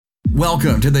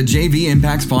Welcome to the JV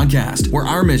Impacts Podcast, where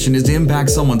our mission is to impact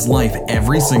someone's life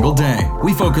every single day.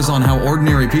 We focus on how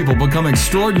ordinary people become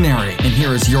extraordinary. And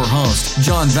here is your host,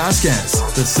 John Vasquez,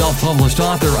 the self-published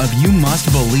author of You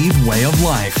Must Believe Way of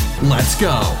Life. Let's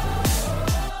go.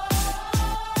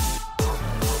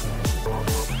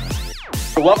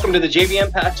 Welcome to the JV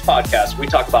Impacts Podcast. We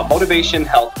talk about motivation,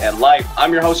 health, and life.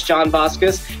 I'm your host, John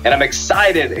Vasquez, and I'm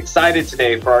excited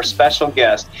today for our special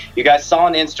guest. You guys saw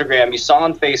on Instagram, you saw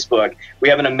on Facebook, we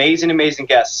have an amazing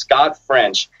guest, Scott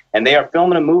French, and they are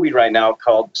filming a movie right now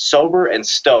called Sober and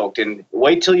Stoked. And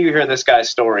wait till you hear this guy's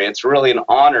story. It's really an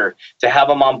honor to have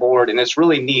him on board, and it's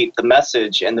really neat, the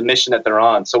message and the mission that they're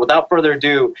on. So without further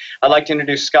ado, I'd like to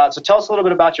introduce Scott. So tell us a little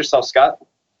bit about yourself, Scott.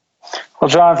 Well,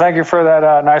 John, thank you for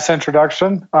that nice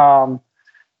introduction.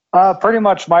 Pretty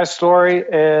much my story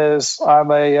is I'm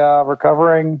a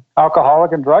recovering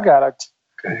alcoholic and drug addict.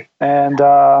 Okay. And,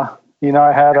 I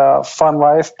had a fun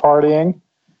life partying.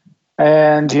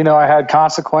 And, I had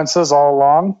consequences all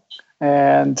along.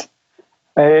 And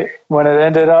when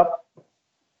it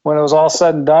was all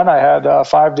said and done, I had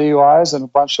 5 DUIs and a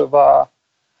bunch of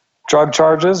drug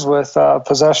charges with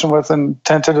possession with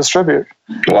intent to distribute.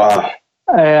 Wow.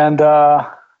 And,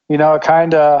 it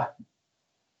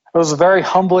was a very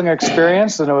humbling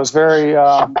experience, and it was very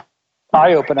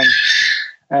eye-opening.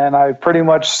 And I pretty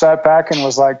much sat back and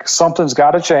was like, something's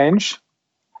got to change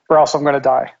or else I'm going to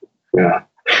die. Yeah.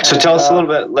 So tell us a little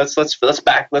bit, let's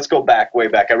go way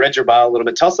back. I read your bio a little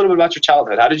bit. Tell us a little bit about your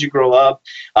childhood. How did you grow up?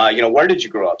 Where did you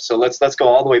grow up? So let's go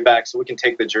all the way back so we can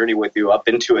take the journey with you up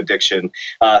into addiction.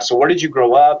 So where did you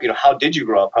grow up? How did you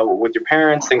grow up? How, with your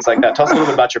parents, things like that. Tell us a little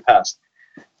bit about your past.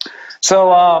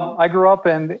 So I grew up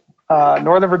in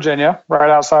Northern Virginia, right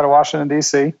outside of Washington,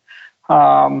 D.C.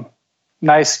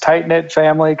 Nice, tight-knit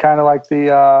family, kind of like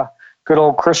the good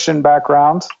old Christian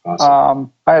background.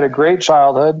 Awesome. I had a great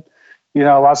childhood,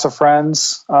 lots of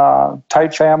friends,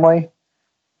 tight family,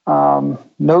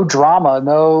 no drama,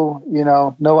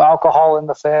 no alcohol in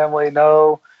the family,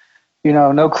 no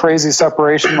crazy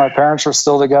separation. My parents are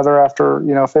still together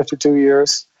after, 52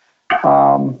 years.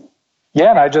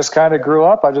 And I just kind of grew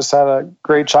up. I just had a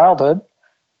great childhood.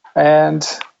 And,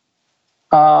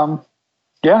 it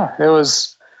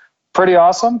was pretty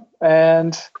awesome.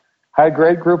 And I had a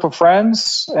great group of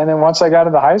friends. And then once I got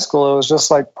into high school, it was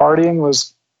just like partying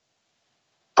was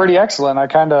pretty excellent. I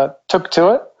kind of took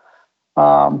to it.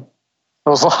 It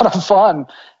was a lot of fun.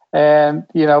 And,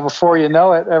 before you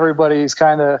know it, everybody's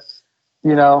kind of,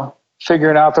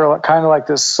 figuring out they're kind of like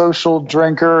this social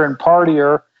drinker and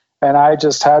partier. And I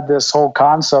just had this whole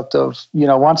concept of,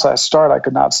 once I start, I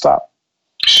could not stop.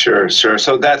 Sure.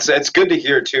 So it's good to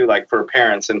hear too, like for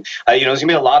parents. And, there's going to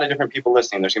be a lot of different people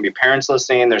listening. There's going to be parents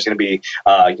listening. There's going to be,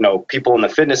 people in the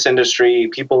fitness industry,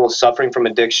 people suffering from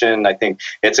addiction. I think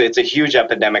it's a huge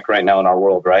epidemic right now in our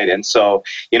world. Right. And so,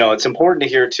 it's important to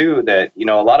hear too that,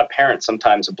 a lot of parents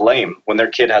sometimes blame when their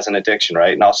kid has an addiction.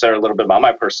 Right. And I'll share a little bit about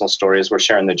my personal story as we're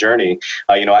sharing the journey.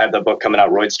 I have the book coming out,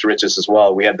 Roids to Riches, as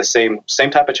well. We had the same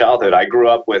type of childhood. I grew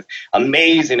up with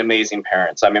amazing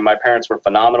parents. I mean, my parents were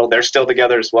phenomenal. They're still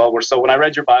together as well. So when I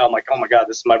read your bio, I'm like, oh my God,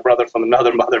 this is my brother from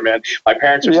another mother, man. My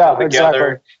parents are still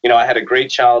together. Exactly. I had a great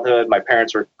childhood. My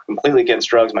parents were completely against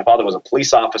drugs. My father was a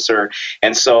police officer.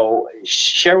 And so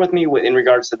share with me in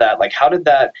regards to that, like, how did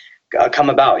that come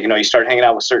about? You started hanging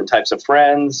out with certain types of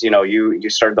friends, you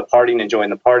started the partying, enjoying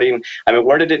the partying. I mean,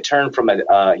 where did it turn from,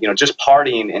 just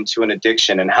partying into an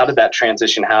addiction, and how did that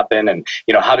transition happen? And,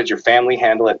 how did your family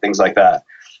handle it? Things like that.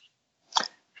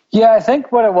 Yeah, I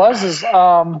think what it was is,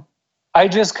 I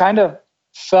just kind of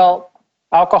felt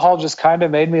alcohol just kind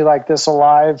of made me like this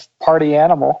alive party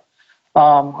animal.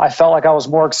 I felt like I was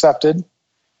more accepted.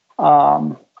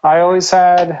 I always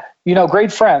had,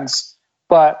 great friends,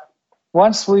 but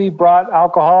once we brought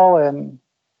alcohol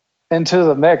into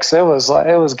the mix, it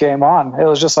was game on. It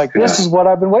was just like, this is what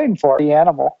I've been waiting for, the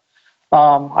animal.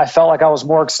 I felt like I was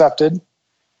more accepted.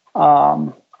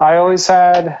 I always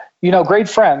had, great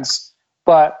friends,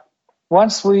 but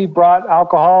once we brought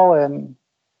alcohol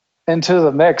into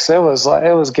the mix, it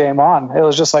was game on. It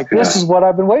was just like, this is what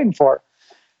I've been waiting for.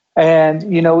 And,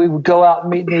 we would go out and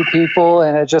meet new people,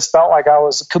 and it just felt like I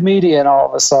was a comedian all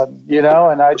of a sudden,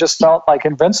 and I just felt like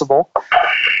invincible.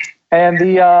 And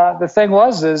the thing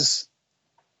is,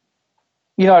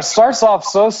 it starts off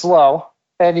so slow,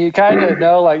 and you kind of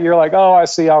know, like, you're like, oh, I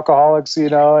see alcoholics,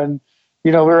 and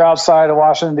we were outside of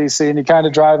Washington, D.C., and you kind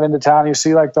of drive into town, you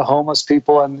see like the homeless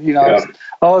people, and,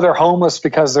 oh, they're homeless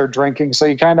because they're drinking. So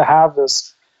you kind of have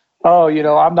this, oh,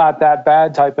 I'm not that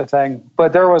bad type of thing.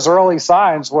 But there was early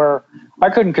signs where I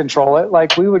couldn't control it.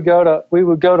 Like we would go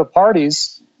to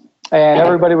parties and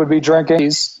everybody would be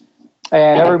drinking,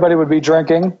 and everybody would be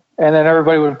drinking, and then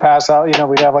everybody would pass out. You know,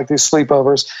 we'd have like these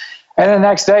sleepovers. And the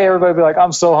next day, everybody would be like,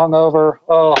 I'm so hungover.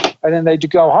 Oh, and then they'd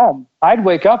go home. I'd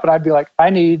wake up and I'd be like, I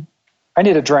need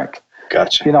a drink.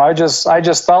 Gotcha. You know, I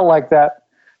just felt like that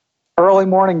early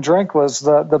morning drink was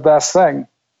the best thing.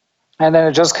 And then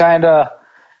it just kind of,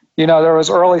 you know, there was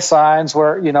early signs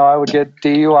where, you know, I would get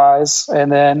DUIs,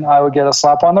 and then I would get a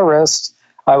slap on the wrist.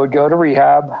 I would go to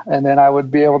rehab, and then I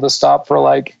would be able to stop for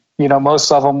like, you know,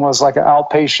 most of them was like an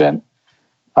outpatient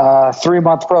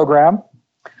 3-month program.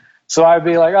 So I'd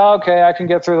be like, oh, okay, I can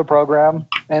get through the program.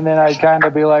 And then I'd kind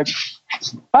of be like,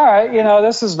 all right, you know,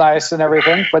 this is nice and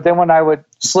everything. But then when I would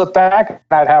slip back,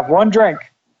 I'd have one drink,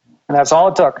 and that's all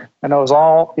it took. And it was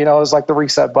all, you know, it was like the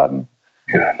reset button.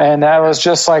 Yeah. And that was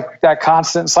just like that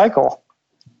constant cycle.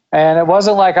 And it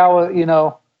wasn't like I was, you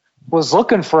know, was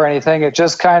looking for anything. It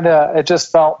just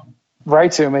felt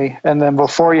right to me. And then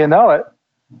before you know it,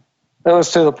 it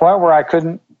was to the point where I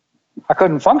couldn't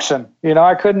function. You know,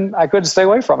 I couldn't stay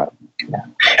away from it.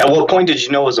 At what point did you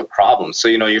know it was a problem? So,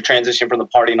 you know, you're transitioning from the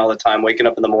partying all the time, waking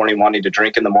up in the morning, wanting to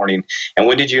drink in the morning. And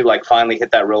when did you like finally hit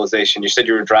that realization? You said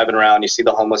you were driving around, you see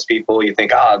the homeless people, you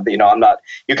think, you know,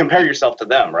 you compare yourself to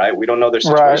them, right? We don't know their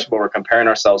situation, right, but we're comparing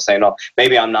ourselves saying, oh,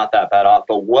 maybe I'm not that bad off.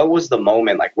 But what was the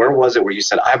moment? Like, where was it where you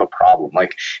said, I have a problem?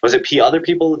 Like, was it other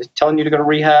people telling you to go to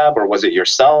rehab, or was it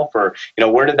yourself? Or, you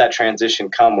know, where did that transition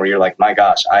come where you're like, my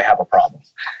gosh, I have a problem?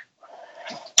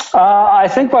 I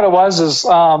think what it was is,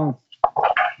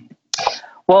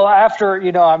 well, after,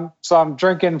 you know, I'm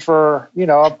drinking for, you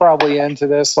know, I'm probably into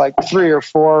this like 3 or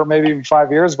 4, maybe even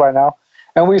 5 years by now.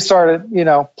 And we started, you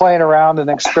know, playing around and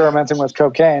experimenting with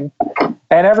cocaine,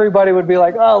 and everybody would be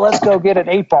like, oh, let's go get an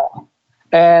 8-ball.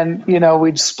 And, you know,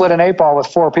 we'd split an 8-ball with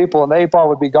 4 people, and the 8-ball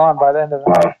would be gone by the end of the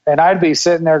night. And I'd be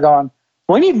sitting there going,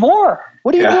 we need more.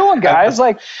 What are you doing, guys?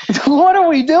 Like, what are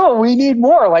we doing? We need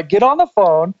more. Like, get on the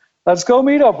phone. Let's go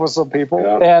meet up with some people.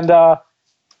 Yeah. And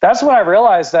that's when I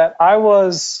realized that I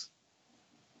was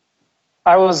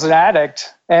an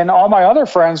addict, and all my other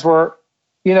friends were,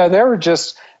 you know,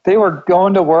 they were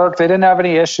going to work. They didn't have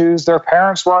any issues. Their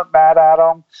parents weren't mad at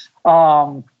them.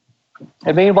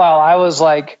 And meanwhile, I was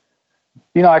like,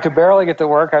 you know, I could barely get to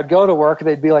work. I'd go to work, and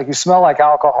they'd be like, you smell like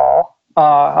alcohol.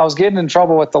 I was getting in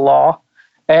trouble with the law,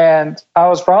 and I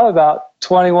was probably about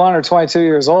 21 or 22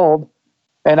 years old,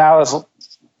 and I was,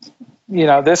 you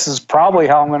know, this is probably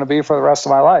how I'm going to be for the rest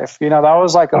of my life. You know, that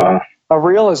was like a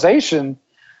realization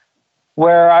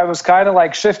where I was kind of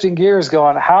like shifting gears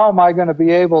going, how am I going to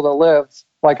be able to live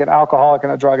like an alcoholic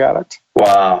and a drug addict?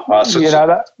 Wow. You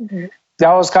know,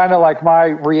 that was kind of like my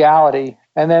reality.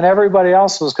 And then everybody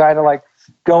else was kind of like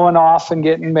going off and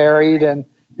getting married and,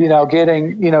 you know,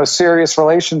 getting, you know, serious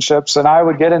relationships. And I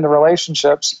would get into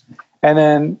relationships, and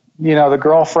then, you know, the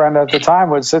girlfriend at the time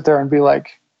would sit there and be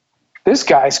like, this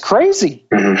guy's crazy,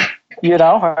 you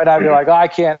know, and I'd be like, oh, I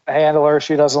can't handle her.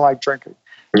 She doesn't like drinking,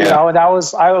 you know, and it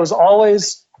was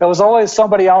always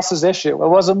somebody else's issue. It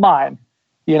wasn't mine,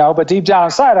 you know, but deep down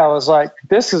inside, I was like,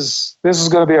 this is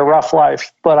going to be a rough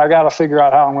life, but I got to figure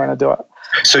out how I'm going to do it.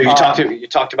 So you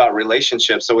talked about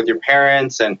relationships. So with your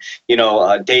parents and, you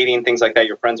know, dating, things like that,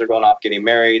 your friends are going off, getting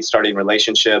married, starting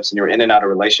relationships, and you're in and out of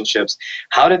relationships.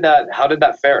 How did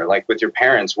that fare? Like with your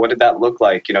parents, what did that look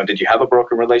like? You know, did you have a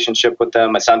broken relationship with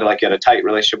them? It sounded like you had a tight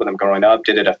relationship with them growing up.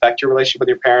 Did it affect your relationship with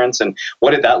your parents? And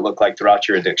what did that look like throughout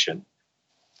your addiction?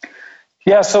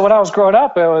 Yeah. So when I was growing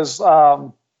up, it was,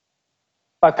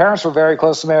 my parents were very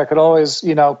close to me. I could always,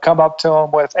 you know, come up to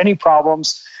them with any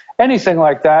problems, anything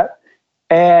like that.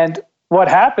 And what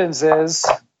happens is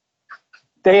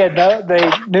they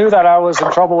knew that I was in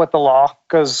trouble with the law,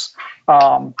 because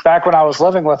back when I was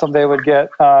living with them, they would get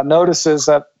notices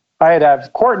that I'd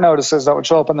have court notices that would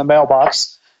show up in the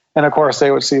mailbox. And of course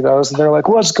they would see those, and they're like,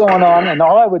 what's going on? And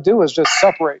all I would do was just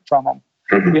separate from them.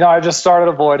 You know, I just started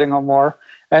avoiding them more.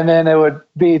 And then it would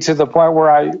be to the point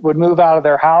where I would move out of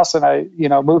their house, and I, you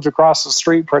know, moved across the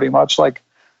street pretty much like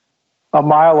a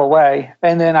mile away.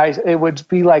 And then it would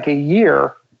be like a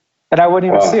year, and I wouldn't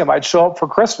even see them. I'd show up for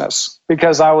Christmas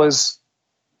because I was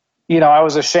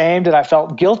ashamed and I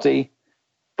felt guilty.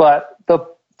 But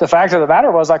the fact of the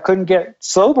matter was I couldn't get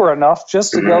sober enough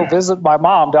just to go visit my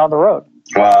mom down the road.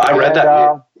 Wow, I read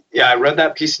that. Yeah, I read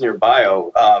that piece in your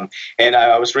bio, and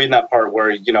I was reading that part where,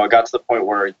 it got to the point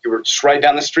where you were just right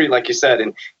down the street, like you said,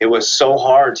 and it was so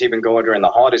hard to even go in during the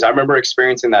holidays. I remember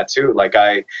experiencing that too. Like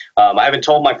I haven't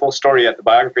told my full story yet. The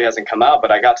biography hasn't come out,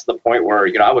 but I got to the point where,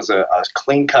 I was a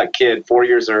clean-cut kid 4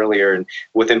 years earlier, and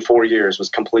within 4 years was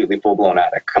completely full-blown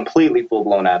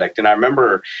addict. And I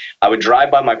remember I would drive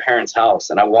by my parents' house,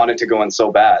 and I wanted to go in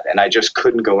so bad, and I just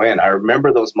couldn't go in. I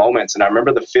remember those moments, and I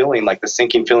remember the feeling, like the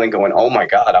sinking feeling going, oh my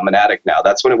God, I'm an addict now.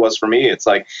 That's what it was for me. It's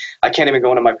like, I can't even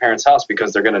go into my parents' house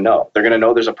because they're going to know. They're going to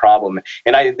know there's a problem.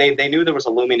 And they knew there was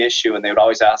a looming issue, and they would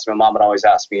always ask me, mom would always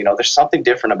ask me, there's something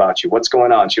different about you. What's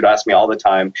going on? She would ask me all the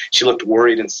time. She looked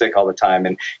worried and sick all the time.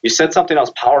 And you said something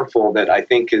else powerful that I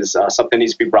think is something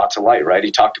needs to be brought to light, right?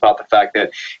 He talked about the fact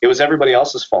that it was everybody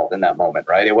else's fault in that moment,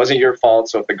 right? It wasn't your fault.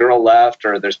 So if the girl left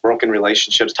or there's broken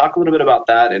relationships, talk a little bit about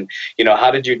that. And, how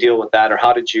did you deal with that? Or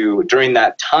how did you, during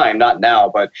that time, not now,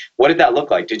 but what did that look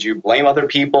like? Did you blame other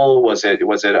people? Was it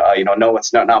no,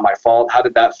 it's not my fault? How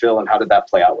did that feel, and how did that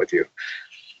play out with you?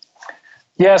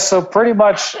 Yeah, so pretty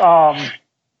much all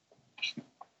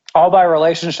my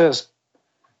relationships,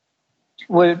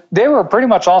 they were pretty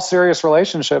much all serious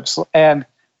relationships. And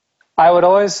I would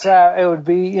always, it would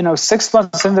be, 6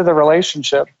 months into the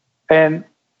relationship, and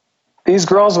these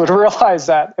girls would realize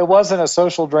that it wasn't a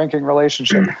social drinking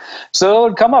relationship. So it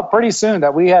would come up pretty soon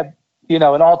that we had,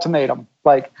 an ultimatum.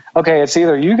 Like, okay, it's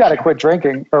either you got to quit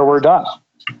drinking or we're done.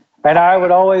 And I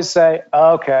would always say,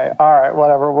 okay, all right,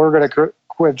 whatever, we're going to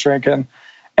quit drinking.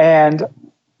 And,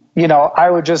 I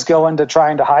would just go into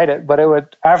trying to hide it. But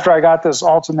after I got this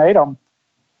ultimatum,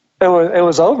 it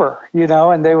was over,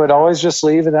 and they would always just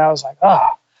leave. And I was like,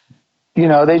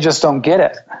 they just don't get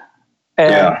it.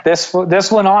 And this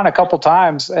went on a couple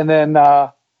times. And then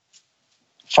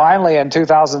finally in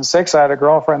 2006, I had a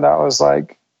girlfriend that was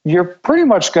like, you're pretty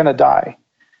much going to die,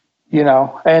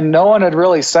 and no one had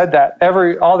really said that.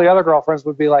 All the other girlfriends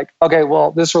would be like, okay,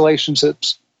 well, this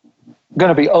relationship's going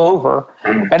to be over.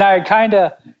 And I kind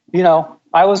of,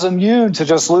 I was immune to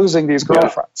just losing these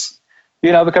girlfriends,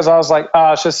 because I was like,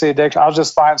 it's just the addiction. I'll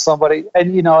just find somebody.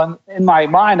 And, in my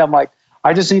mind, I'm like,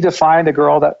 I just need to find a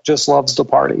girl that just loves to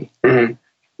party. Mm-hmm.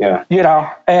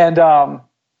 Yeah. And,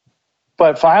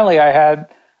 but finally I had,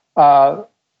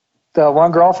 the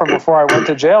one girlfriend before I went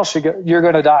to jail, you're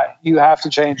going to die. You have to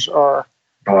change or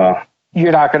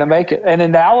you're not going to make it. And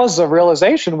then that was a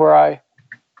realization where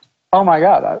oh my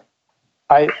God,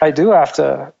 I do have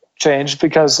to change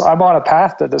because I'm on a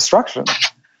path to destruction.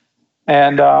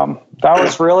 And that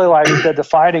was really like the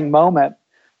defining moment.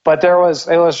 But it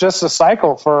was just a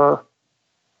cycle for,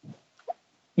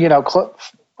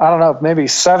 I don't know, maybe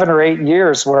 7 or 8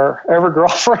 years where every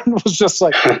girlfriend was just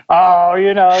like, oh,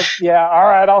 yeah, all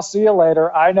right, I'll see you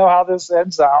later. I know how this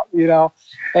ends out,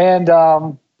 and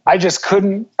I just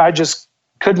couldn't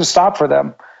stop for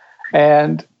them.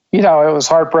 And, it was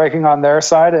heartbreaking on their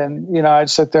side. And,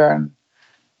 I'd sit there and,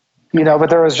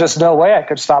 but there was just no way I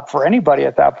could stop for anybody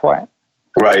at that point.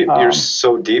 Right. You're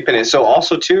so deep in it. So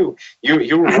also too,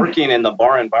 you were working in the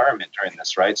bar environment during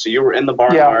this, right? So you were in the bar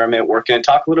environment working. And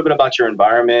talk a little bit about your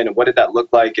environment and what did that look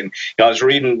like? And I was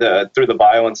reading through the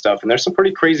bio and stuff, and there's some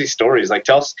pretty crazy stories. Like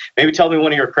tell me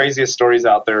one of your craziest stories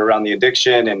out there around the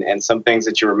addiction and some things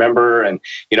that you remember. And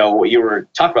what you were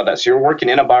talking about that. So you were working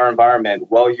in a bar environment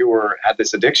while you were at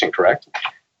this addiction, correct?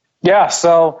 Yeah.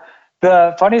 So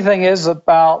the funny thing is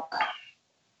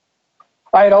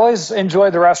I had always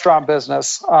enjoyed the restaurant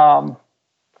business. I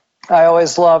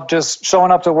always loved just showing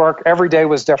up to work. Every day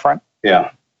was different.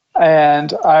 Yeah.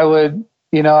 And I would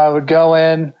go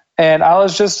in, and I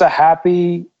was just a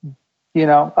happy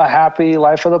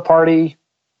life of the party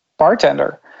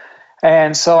bartender.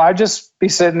 And so I'd just be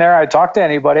sitting there. I'd talk to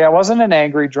anybody. I wasn't an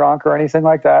angry drunk or anything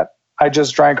like that. I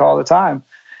just drank all the time.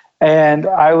 And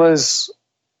I was,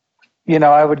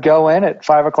 I would go in at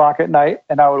 5 o'clock at night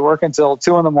and I would work until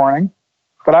 2 a.m.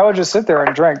 But I would just sit there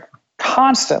and drink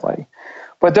constantly.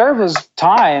 But there was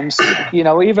times,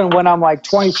 even when I'm like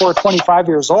 24, 25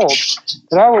 years old,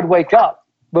 that I would wake up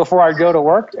before I'd go to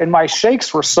work, and my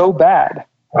shakes were so bad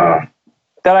that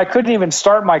I couldn't even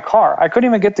start my car. I couldn't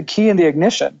even get the key in the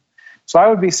ignition. So I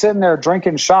would be sitting there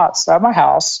drinking shots at my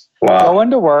house,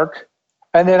 going to work,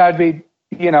 and then I'd be,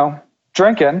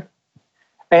 drinking.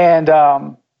 And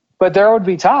but there would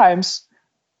be times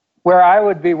where I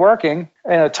would be working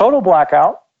in a total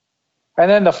blackout,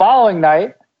 and then the following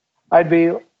night, I'd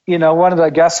be, one of the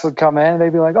guests would come in, and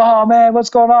they'd be like, "Oh man, what's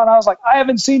going on?" I was like, "I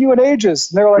haven't seen you in ages."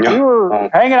 And they were like, "We were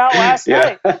hanging out last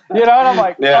night," and I'm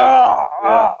like,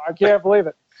 I can't believe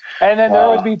it. And then there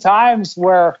would be times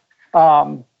where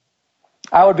I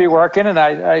would be working, and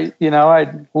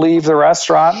I'd leave the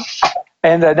restaurant,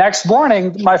 And the next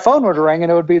morning, my phone would ring,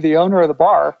 and it would be the owner of the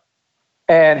bar.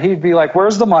 And he'd be like,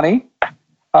 "Where's the money?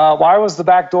 Why was the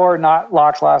back door not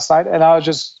locked last night?" And I would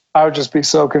just be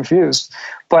so confused.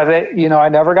 But I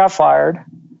never got fired.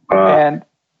 And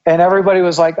everybody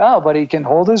was like, "Oh, but he can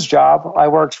hold his job." I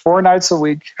worked 4 nights a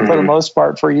week for the most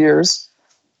part for years.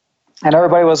 And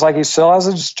everybody was like, he still has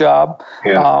his job.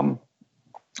 Yeah.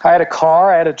 I had a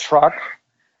car, I had a truck.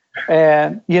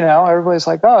 And, everybody's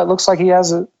like, "Oh, it looks like he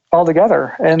has it all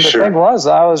together." And the thing was,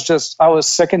 I was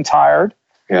sick and tired.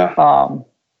 Yeah.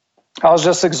 I was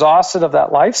just exhausted of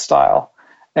that lifestyle.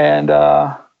 And,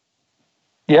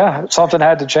 something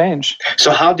had to change.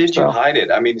 So how did you hide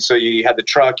it? I mean, so you had the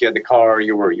truck, you had the car,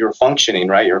 you were functioning,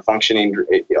 right? You were functioning.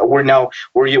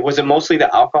 Was it mostly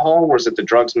the alcohol? Was it the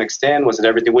drugs mixed in? Was it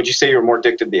everything? Would you say you were more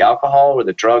addicted to the alcohol or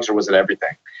the drugs, or was it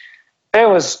everything? It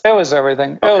was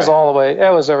everything. Okay. It was all the way.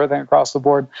 It was everything across the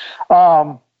board.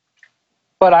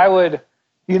 But I would,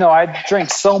 I'd drink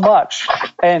so much,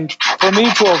 and for me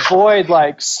to avoid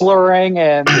like slurring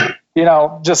and,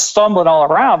 just stumbling all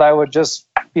around, I would just,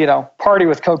 party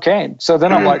with cocaine. So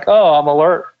then I'm like, oh, I'm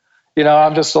alert.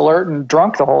 I'm just alert and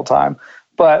drunk the whole time.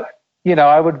 But,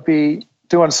 I would be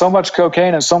doing so much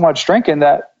cocaine and so much drinking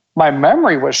that my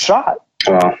memory was shot.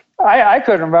 Wow. I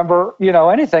couldn't remember,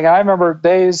 anything. I remember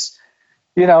days,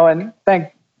 and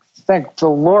thank the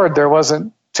Lord there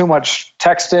wasn't too much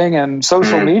texting and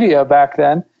social media back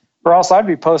then, or else I'd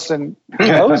be posting who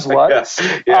knows what. Yes.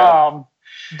 Yeah.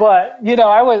 But,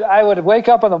 I would wake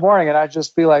up in the morning and I'd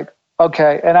just be like,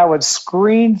 okay. And I would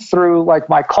screen through like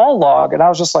my call log, and I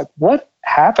was just like, what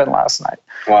happened last night?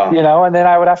 Wow. And then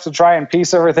I would have to try and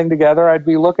piece everything together. I'd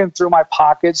be looking through my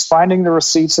pockets, finding the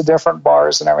receipts of different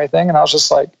bars and everything. And I was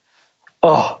just like,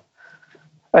 oh,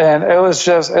 and it was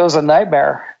a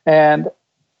nightmare. And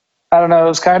I don't know, it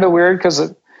was kind of weird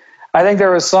because I think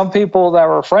there was some people that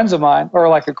were friends of mine or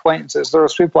like acquaintances. There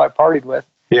was people I partied with.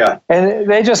 Yeah. And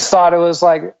they just thought it was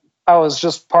like I was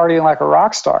just partying like a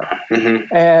rock star.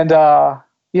 Mm-hmm. And, I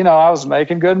was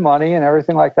making good money and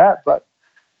everything like that, but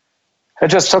it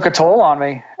just took a toll on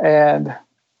me. And,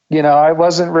 I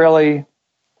was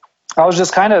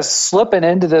just kind of slipping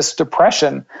into this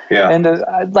depression. Yeah.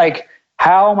 And like,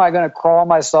 how am I going to crawl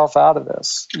myself out of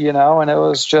this? And it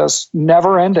was just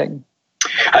never ending.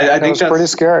 I think that's pretty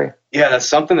scary. Yeah, that's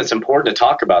something that's important to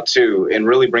talk about too, and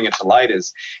really bring it to light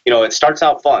is, it starts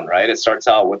out fun, right? It starts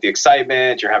out with the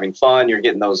excitement, you're having fun, you're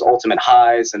getting those ultimate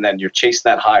highs, and then you're chasing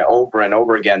that high over and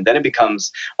over again. Then it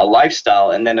becomes a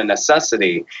lifestyle and then a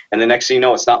necessity. And the next thing you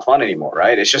know, it's not fun anymore,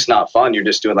 right? It's just not fun. You're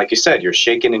just doing, like you said, you're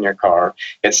shaking in your car.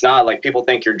 It's not like people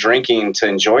think you're drinking to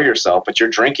enjoy yourself, but you're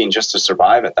drinking just to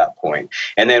survive at that point.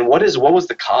 And then what was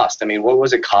the cost? I mean, what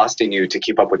was it costing you to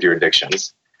keep up with your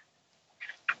addictions?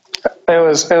 It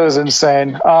was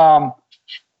insane. I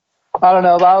don't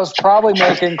know. I was probably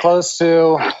making close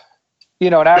to,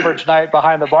 an average night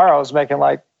behind the bar. I was making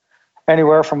like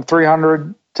anywhere from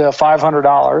 $300 to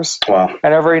 $500. Wow.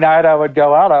 And every night I would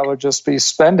go out, I would just be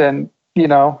spending,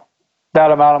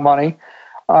 that amount of money.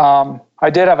 I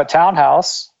did have a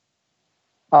townhouse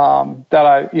that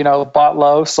I, bought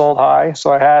low, sold high.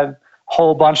 So I had a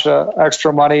whole bunch of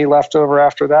extra money left over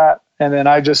after that. And then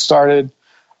I just started,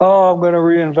 I'm going to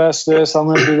reinvest this. I'm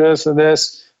going to do this and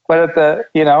this. But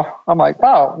I'm like,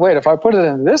 oh, wait, if I put it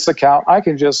into this account, I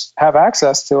can just have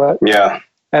access to it. Yeah.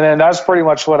 And then that's pretty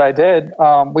much what I did.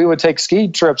 We would take ski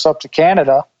trips up to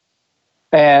Canada,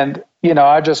 and,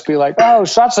 I'd just be like, oh,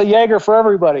 shots of Jaeger for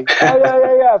everybody.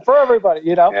 Oh, yeah, for everybody,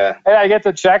 Yeah. And I get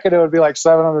the check and it would be like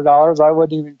 $700. I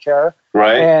wouldn't even care.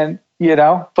 Right. And,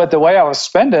 but the way I was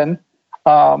spending,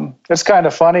 it's kind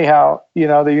of funny how,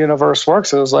 the universe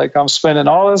works. It was like, I'm spending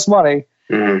all this money.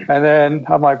 And then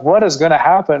I'm like, what is going to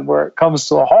happen where it comes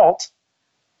to a halt?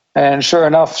 And sure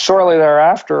enough, shortly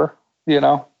thereafter,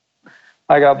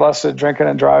 I got busted drinking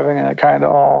and driving, and it kind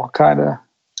of all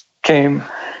came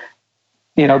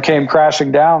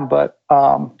crashing down. But,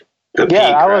 I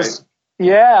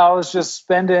was just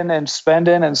spending and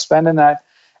spending and spending that.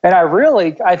 And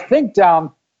I think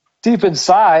down deep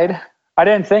inside, I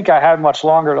didn't think I had much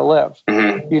longer to live.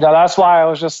 Mm-hmm. That's why I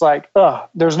was just like,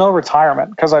 there's no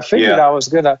retirement, because I figured I was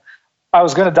gonna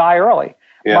die early.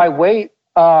 Yeah. My weight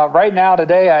right now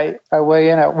today, I weigh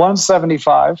in at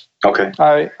 175. Okay.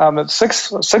 I'm at 6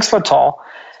 foot tall,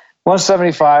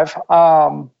 175.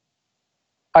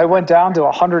 I went down to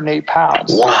 108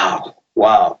 pounds.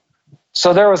 Wow.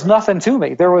 So there was nothing to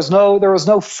me. There was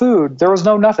no food. There was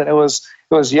no nothing. It was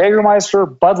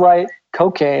Jägermeister, Bud Light,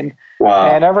 cocaine.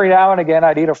 Wow. And every now and again,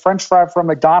 I'd eat a French fry from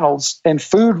McDonald's, and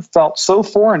food felt so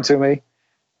foreign to me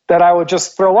that I would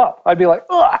just throw up. I'd be like,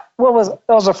 ugh, that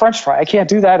was a French fry. I can't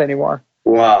do that anymore.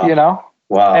 Wow.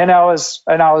 Wow. And I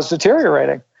was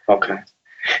deteriorating. Okay.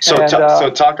 So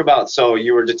talk about, so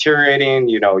you were deteriorating,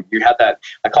 you had that,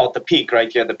 I call it the peak,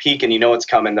 right? You had the peak and it's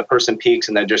coming, the person peaks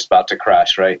and they're just about to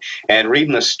crash, right? And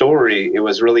reading the story, it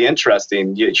was really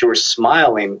interesting. You were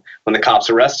smiling when the cops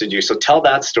arrested you. So tell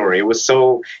that story. It was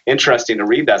so interesting to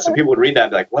read that. Some people would read that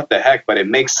and be like, what the heck? But it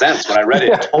makes sense. When I read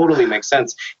it, it totally makes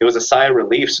sense. It was a sigh of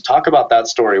relief. So talk about that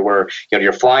story where,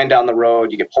 you're flying down the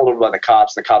road, you get pulled over by the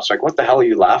cops are like, what the hell are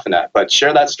you laughing at? But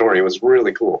share that story. It was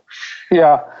really cool.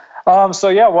 Yeah.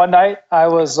 One night I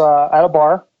was at a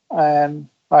bar and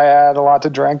I had a lot to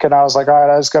drink and I was like, all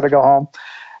right, I just got to go home.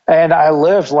 And I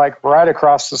lived like right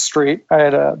across the street. I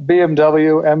had a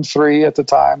BMW M3 at the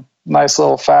time, nice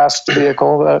little fast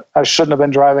vehicle that I shouldn't have been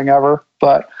driving ever.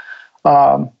 But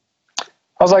I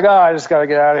was like, I just got to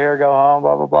get out of here, go home,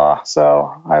 blah, blah, blah.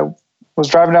 So I was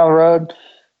driving down the road,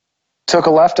 took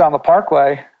a left down the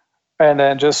parkway, and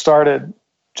then just started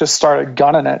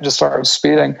gunning it, just started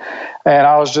speeding. And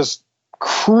I was just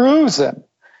cruising.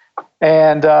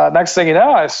 And next thing you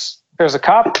know, there's a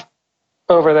cop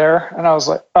over there. And I was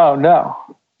like, oh no.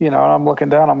 And I'm looking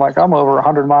down, I'm like, I'm over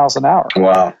 100 miles an hour.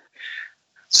 Wow.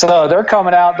 So they're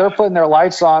coming out, they're putting their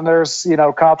lights on. There's,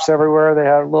 cops everywhere. They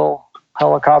had a little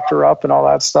helicopter up and all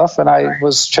that stuff. And I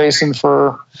was chasing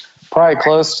for probably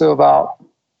close to about,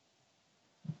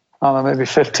 I don't know, maybe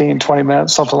 15, 20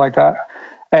 minutes, something like that.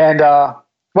 And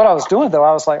what I was doing, though,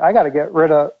 I was like, I got to get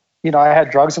rid of, I had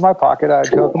drugs in my pocket. I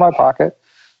had coke in my pocket.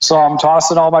 So I'm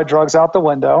tossing all my drugs out the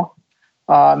window.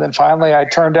 And then finally I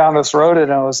turned down this road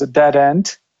and it was a dead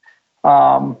end.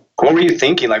 What were you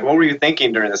thinking? Like, what were you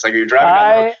thinking during this? Like, you were driving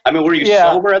down the road. I mean, were you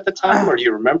sober at the time, or do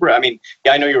you remember? I mean,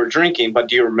 I know you were drinking, but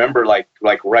do you remember, like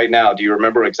right now, do you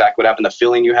remember exactly what happened? The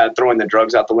feeling you had throwing the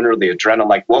drugs out the window, the adrenaline,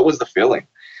 like, what was the feeling?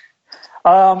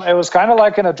 It was kind of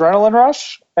like an adrenaline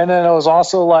rush. And then it was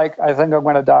also like, I think I'm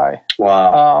going to die.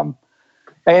 Wow.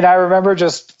 And I remember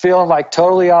just feeling like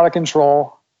totally out of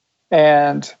control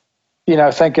and,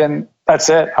 thinking, that's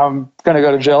it. I'm going to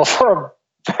go to jail for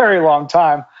a very long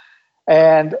time.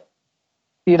 And,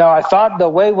 I thought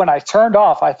when I turned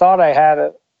off, I thought I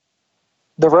had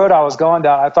the road I was going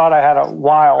down, I thought I had a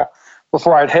while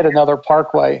before I'd hit another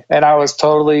parkway. And I was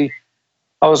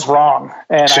wrong.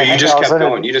 And so you just kept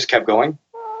going? You just kept going?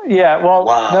 Yeah. Well,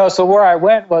 no. So where I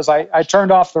went was I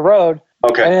turned off the road.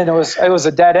 Okay. And then it was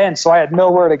a dead end. So I had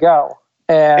nowhere to go.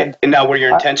 And now were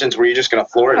your intentions, were you just going to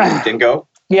floor it and didn't go?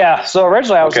 Yeah. So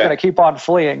originally I was going to keep on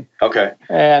fleeing. Okay.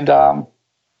 And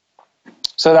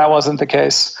so that wasn't the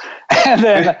case. And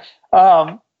then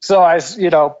so I,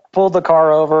 pulled the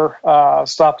car over,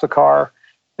 stopped the car.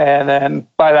 And then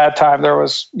by that time there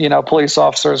was, police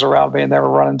officers around me and they were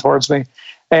running towards me.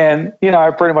 And,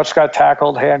 I pretty much got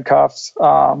tackled, handcuffed,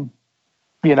 and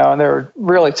they were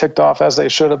really ticked off, as they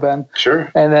should have been.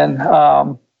 Sure. And then,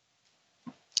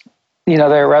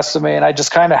 they arrested me and I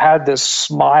just kind of had this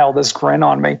smile, this grin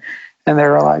on me. And they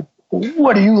were like,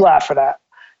 what are you laughing at?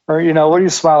 Or, what are you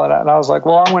smiling at? And I was like,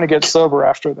 well, I'm going to get sober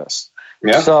after this.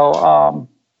 Yeah. So,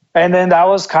 and then that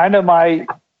was kind of my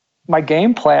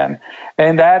game plan.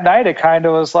 And that night it kind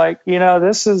of was like,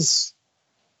 this is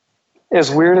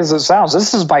as weird as it sounds.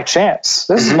 This is my chance.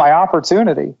 This is my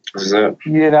opportunity. This is it.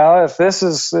 If this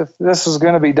is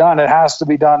going to be done, it has to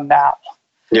be done now.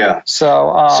 Yeah.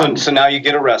 So now you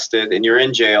get arrested and you're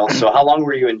in jail. So how long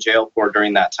were you in jail for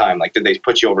during that time? Like, did they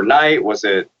put you overnight? Was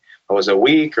it a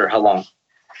week, or how long?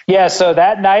 Yeah. So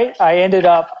that night I ended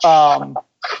up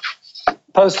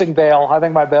posting bail. I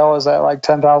think my bail was at like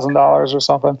 $10,000 or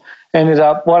something. Ended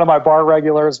up, one of my bar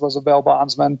regulars was a bail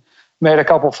bondsman. Made a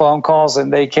couple phone calls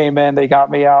and they came in, they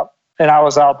got me out, and I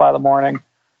was out by the morning.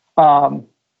 And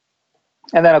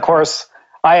then of course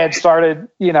I had started,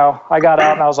 I got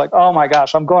out and I was like, oh my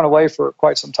gosh, I'm going away for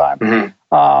quite some time.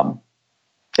 Mm-hmm.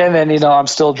 And then, I'm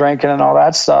still drinking and all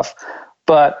that stuff.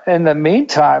 But in the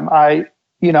meantime, I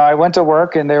went to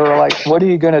work and they were like, what are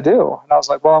you going to do? And I was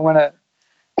like, well, I'm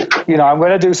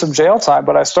going to do some jail time.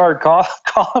 But I started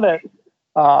calling it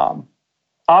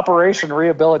Operation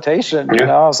Rehabilitation.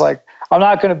 Yeah. I was like,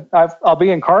 I'll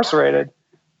be incarcerated,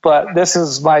 but this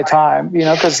is my time,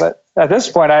 because at this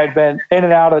point I had been in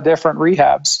and out of different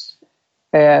rehabs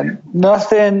and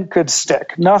nothing could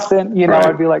stick. Nothing, right.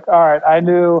 I'd be like, all right, I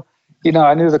knew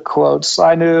the quotes.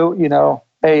 I knew,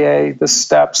 AA, the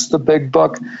steps, the big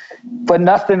book, but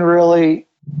nothing really,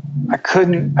 I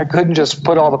couldn't just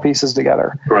put all the pieces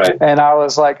together. Right. And I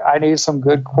was like, I need some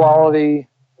good quality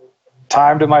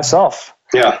time to myself.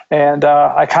 Yeah. And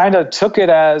I kind of took it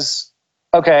as,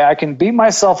 okay, I can beat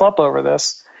myself up over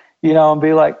this, and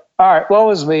be like, all right, woe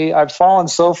is me. I've fallen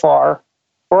so far.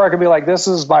 Or I could be like, this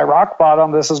is my rock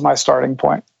bottom. This is my starting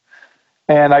point.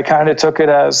 And I kind of took it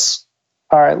as,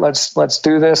 all right, let's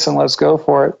do this and let's go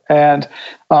for it. And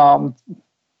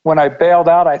when I bailed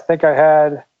out, I think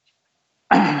it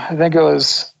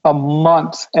was a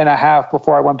month and a half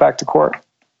before I went back to court.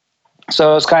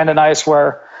 So it was kind of nice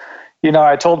where,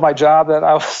 I told my job that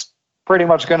I was pretty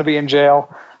much going to be in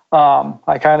jail.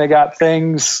 I kind of got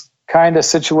things kind of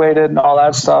situated and all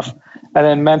that stuff, and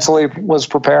then mentally was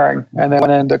preparing, and then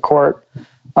went into court.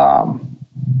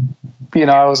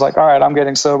 I was like, all right, I'm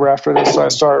getting sober after this. So I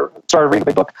started reading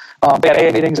the book. They had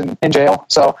AA meetings in jail.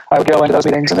 So I would go into those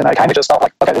meetings, and then I kind of just felt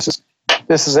like, okay, this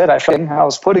is it. I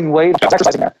was putting weight, I was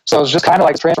exercising there. So it was just kind of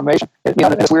like a transformation.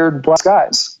 It's weird, blessed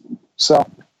guys. So.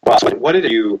 Wow. So what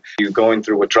did you going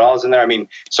through withdrawals in there? I mean,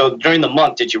 so during the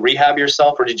month, did you rehab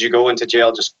yourself, or did you go into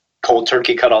jail just cold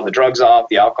turkey, cut all the drugs off,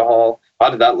 the alcohol?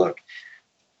 How did that look?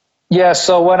 Yeah.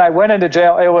 So when I went into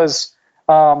jail, it was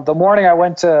the morning I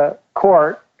went to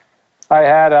court. I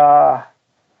had a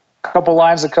couple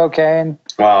lines of cocaine,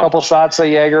 a couple shots of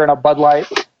Jaeger, and a Bud Light.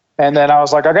 And then I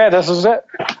was like, okay, this is it.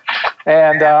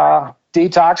 And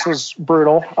detox was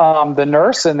brutal. The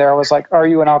nurse in there was like, are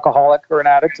you an alcoholic or an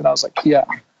addict? And I was like, yeah.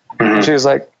 And she was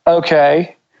like,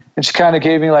 okay. And she kind of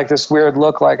gave me like this weird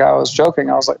look, like I was joking.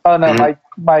 I was like, oh no,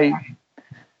 my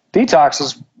detox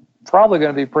is probably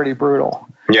going to be pretty brutal.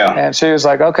 Yeah. And she was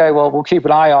like, okay, well, we'll keep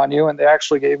an eye on you. And they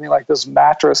actually gave me like this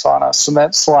mattress on a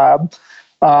cement slab.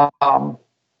 And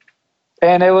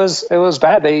it was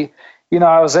bad. I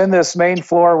was in this main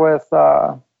floor with,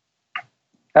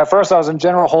 at first I was in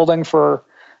general holding for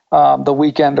the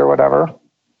weekend or whatever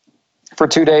for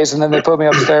 2 days. And then they put me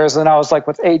upstairs. And then I was like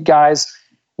with 8 guys.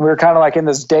 We were kind of like in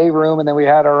this day room, and then we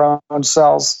had our own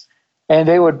cells. And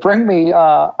they would bring me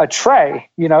a tray,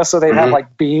 so they'd have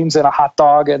like beans and a hot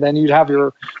dog, and then you'd have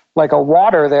your like a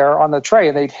water there on the tray,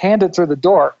 and they'd hand it through the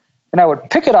door, and I would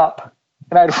pick it up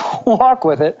and I'd walk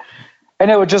with it, and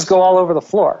it would just go all over the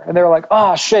floor. And they were like,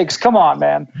 "Oh, Shakes, come on,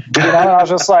 man!" And I was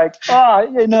just like, I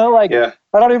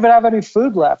don't even have any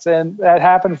food left. And that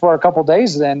happened for a couple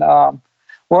days. Then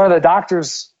one of the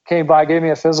doctors came by, gave me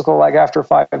a physical like after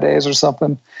 5 days or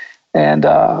something, and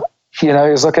he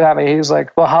was looking at me. He was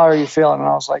like, well, how are you feeling? And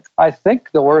I was like, I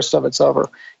think the worst of it's over.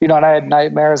 And I had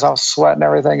nightmares. I was sweating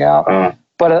everything out.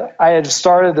 But I had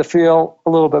started to feel a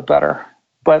little bit better.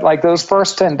 But like those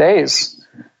first 10 days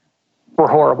were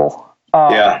horrible.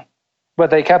 But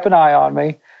they kept an eye on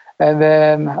me. And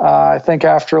then I think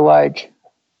after I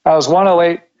was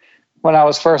 108 when I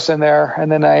was first in there.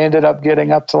 And then I ended up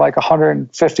getting up to like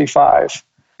 155.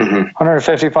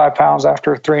 155 pounds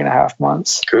after 3.5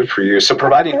 months. Good for you. So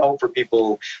providing hope for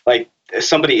people, like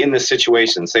somebody in this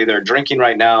situation, say they're drinking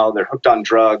right now, they're hooked on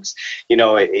drugs.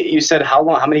 You said how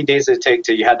many days did it take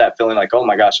till you had that feeling like, oh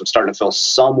my gosh, I'm starting to feel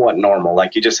somewhat normal?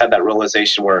 Like you just had that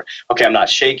realization where, okay, I'm not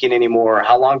shaking anymore.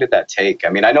 How long did that take? I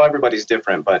mean, I know everybody's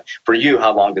different, but for you,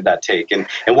 how long did that take? And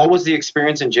what was the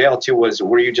experience in jail too?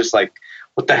 Were you just like,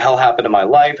 what the hell happened to my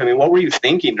life? I mean, what were you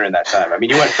thinking during that time? I mean,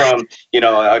 you went from,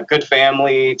 a good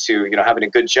family to, having a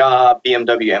good job,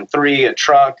 BMW M3, a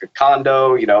truck, a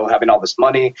condo, having all this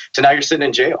money, to now you're sitting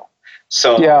in jail.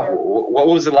 So what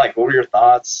was it like? What were your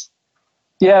thoughts?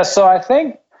 Yeah. So I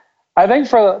think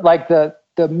for like the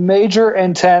major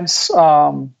intense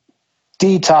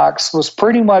detox was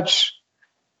pretty much,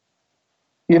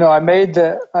 I made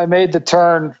the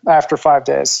turn after 5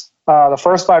 days. The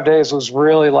first 5 days was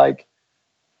really like,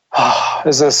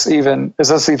 is this even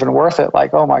worth it?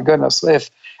 Like, oh my goodness.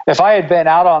 If I had been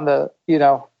out on the,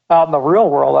 out in the real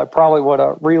world, I probably would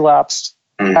have relapsed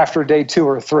after day 2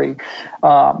 or 3.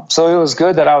 So it was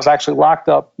good that I was actually locked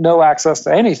up, no access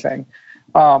to anything.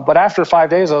 But after 5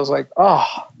 days, I was like, oh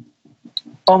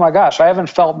my gosh, I haven't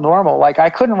felt normal. Like I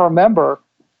couldn't remember,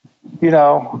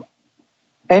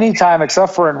 any time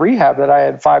except for in rehab that I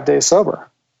had 5 days sober.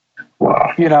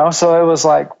 Wow. So it was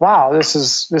like, wow, this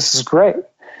is great.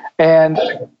 And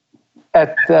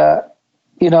and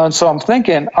so I'm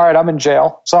thinking, all right, I'm in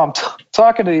jail. So I'm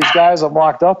talking to these guys I'm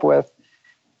locked up with,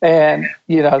 and,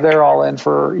 they're all in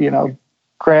for,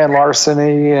 grand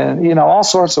larceny and, all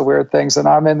sorts of weird things. And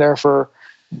I'm in there for,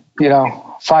 5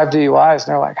 DUIs. And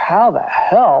they're like, how the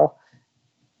hell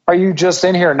are you just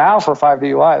in here now for 5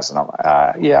 DUIs? And I'm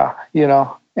like, yeah,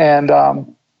 and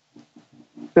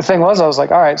the thing was, I was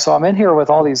like, all right, so I'm in here with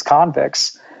all these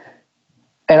convicts.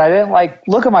 And I didn't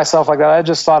look at myself like that. I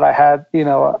just thought I had,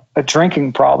 a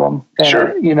drinking problem and,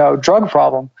 sure. Drug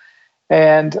problem.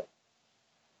 And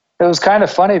it was kind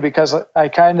of funny because I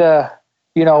kind of,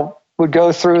 would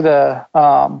go through the,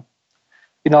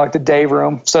 like the day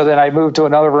room. So then I moved to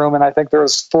another room, and I think there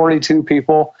was 42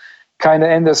 people kind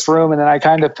of in this room. And then I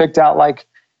kind of picked out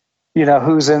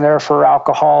who's in there for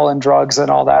alcohol and drugs and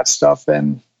all that stuff.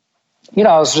 And,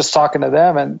 I was just talking to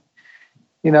them, and,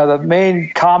 the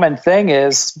main common thing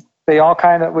is we all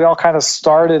kind of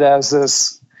started as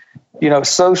this,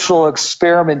 social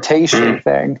experimentation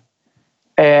thing.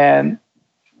 And,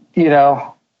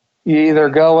 you either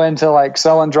go into like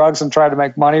selling drugs and try to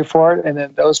make money for it, and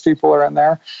then those people are in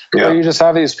there, or you just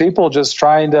have these people just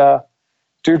trying to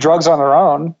do drugs on their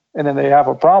own, and then they have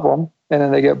a problem, and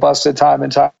then they get busted time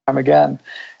and time again.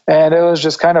 And it was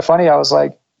just kind of funny. I was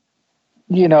like,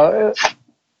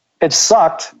 it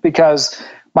sucked because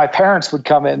my parents would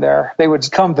come in there. They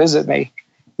would come visit me,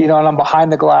 and I'm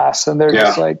behind the glass, and they're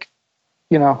just like,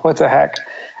 what the heck?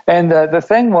 And the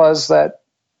thing was that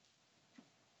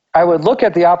I would look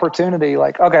at the opportunity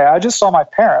like, okay, I just saw my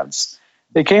parents.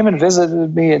 They came and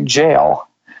visited me in jail.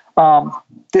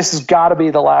 This has got to be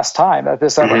the last time that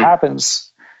this ever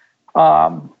happens.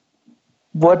 How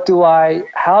do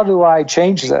I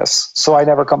change this so I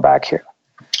never come back here?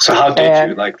 So how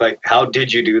did you, how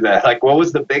did you do that? Like, what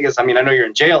was the biggest, I know you're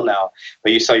in jail now,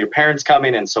 but you saw your parents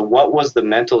coming in. So what was the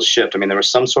mental shift? There was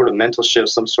some sort of mental shift,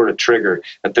 some sort of trigger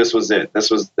that this was it.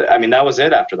 That was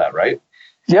it after that, right?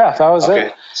 Yeah, that was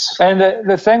it. And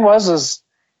the thing was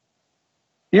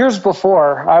years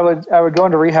before I would go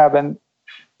into rehab, and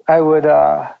I'd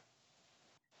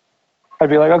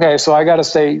be like, okay, so I got to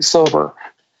stay sober.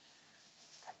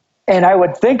 And I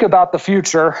would think about the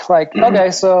future, like,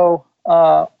 okay, so,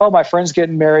 my friend's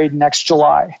getting married next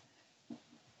July.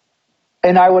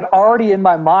 And I would already in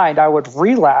my mind, I would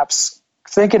relapse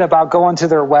thinking about going to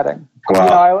their wedding.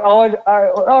 Wow. I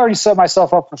already set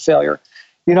myself up for failure.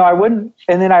 I wouldn't,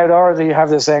 and then I'd already have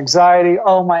this anxiety.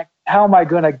 How am I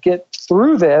going to get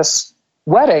through this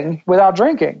wedding without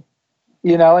drinking?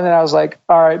 And then I was like,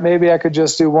 all right, maybe I could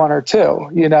just do one or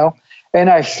two, and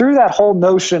I threw that whole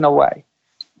notion away,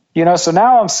 so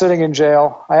now I'm sitting in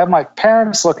jail. I have my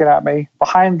parents looking at me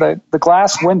behind the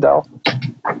glass window,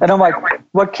 and I'm like,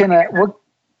 what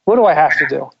do I have to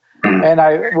do? And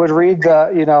I would read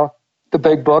the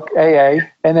big book, AA.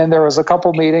 And then there was a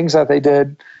couple meetings that they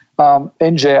did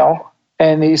in jail,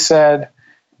 and he said,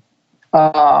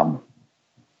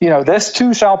 this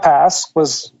too shall pass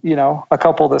was, a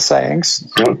couple of the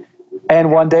sayings,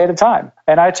 and one day at a time.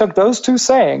 And I took those two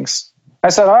sayings. I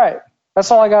said, all right,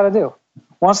 that's all I got to do.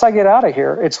 Once I get out of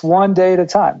here, it's one day at a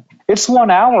time. It's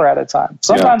 1 hour at a time.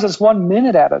 Sometimes it's 1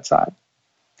 minute at a time.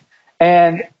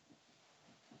 And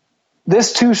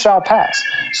this too shall pass.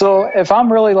 So if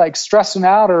I'm really like stressing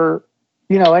out or,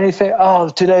 anything,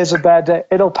 today's a bad day,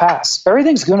 it'll pass.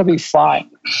 Everything's going to be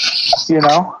fine,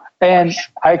 and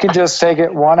I can just take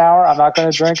it 1 hour. I'm not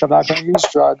going to drink. I'm not going to use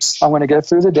drugs. I'm going to get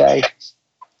through the day.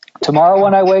 Tomorrow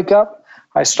when I wake up,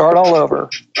 I start all over.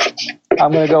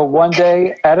 I'm going to go one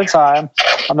day at a time.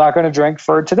 I'm not going to drink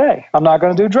for today. I'm not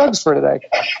going to do drugs for today.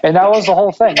 And that was the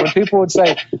whole thing. When people would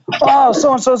say,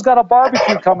 so-and-so's got a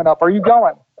barbecue coming up. Are you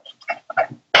going?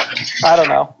 I don't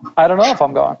know. I don't know if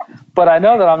I'm going, but I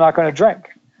know that I'm not going to drink.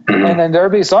 And then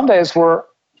there'd be some days where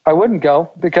I wouldn't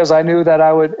go because I knew that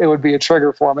it would be a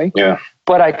trigger for me. Yeah.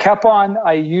 But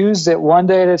I used it one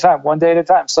day at a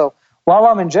time. So while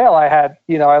I'm in jail, I had,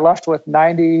 I left with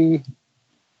 90,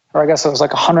 or I guess it was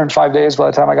like 105 days by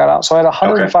the time I got out. So I had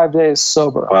 105 days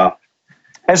sober. Wow.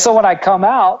 And so when I come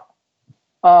out,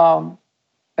 and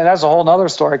that's a whole nother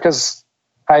story because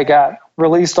I got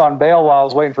released on bail while I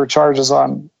was waiting for charges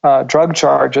on drug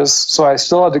charges. So I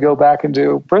still had to go back and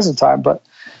do prison time. But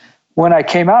when I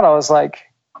came out, I was like,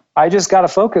 I just got to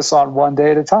focus on one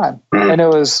day at a time. And it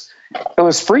was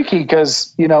freaky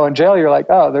because, in jail, you're like,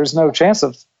 oh, there's no chance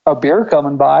of a beer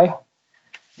coming by.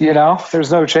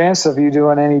 There's no chance of you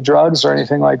doing any drugs or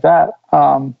anything like that.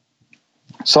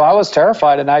 So I was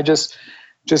terrified, and I just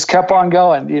kept on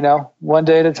going, one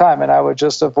day at a time. And I would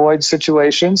just avoid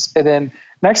situations. And then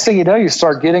next thing you know, you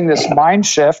start getting this mind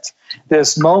shift,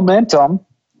 this momentum.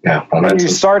 Yeah, and you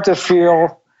start to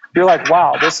feel, you're like,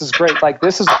 wow, this is great. Like,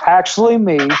 this is actually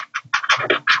me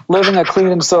living a clean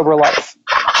and sober life.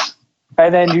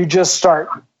 And then you just start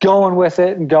going with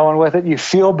it and going with it. You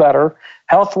feel better.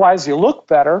 Health-wise, you look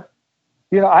better.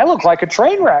 I look like a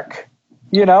train wreck,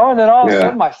 and then all of a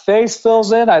sudden my face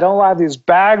fills in. I don't have these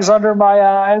bags under my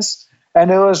eyes. And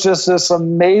it was just this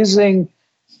amazing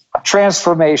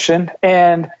transformation.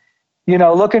 And,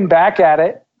 looking back at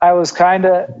it, I was kind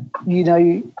of,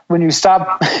 when you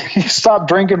stop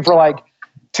drinking for like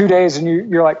 2 days and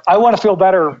you're like, I want to feel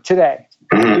better today.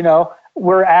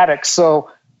 We're addicts. So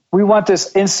we want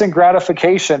this instant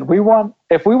gratification.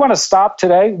 If we want to stop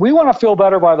today, we want to feel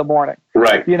better by the morning.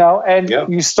 Right. And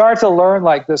you start to learn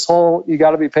like this whole, you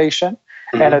got to be patient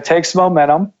and it takes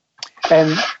momentum.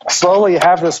 and slowly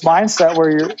have this mindset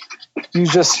where you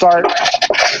just start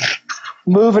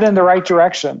moving in the right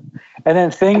direction. And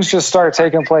then things just start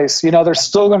taking place. There's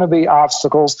still going to be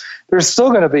obstacles. There's still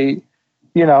going to be,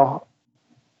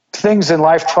 things in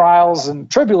life, trials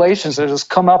and tribulations that just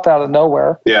come up out of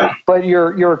nowhere. Yeah. But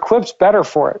you're equipped better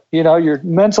for it. You're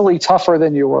mentally tougher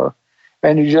than you were,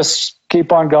 and you just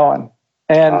keep on going.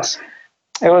 And awesome.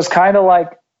 It was kind of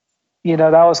like,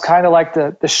 that was kind of like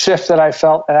the shift that I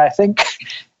felt. And I think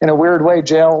in a weird way,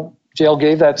 jail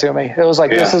gave that to me. It was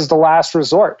like, this is the last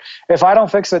resort. If I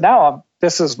don't fix it now,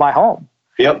 this is my home.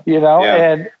 Yep.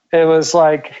 And it was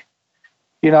like,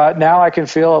 now I can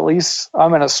feel at least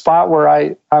I'm in a spot where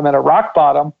I'm at a rock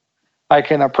bottom. I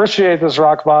can appreciate this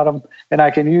rock bottom, and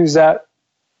I can use that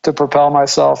to propel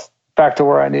myself back to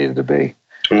where I needed to be.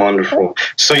 Wonderful.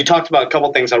 So you talked about a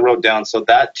couple things I wrote down. So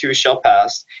that too shall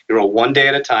pass. You wrote one day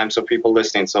at a time. So people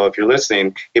listening. So if you're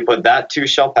listening, you put that too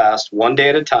shall pass, one day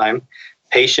at a time.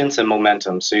 Patience and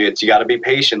momentum. So you got to be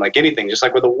patient, like anything, just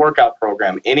like with a workout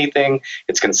program, anything,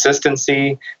 it's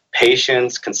consistency,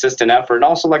 patience, consistent effort, and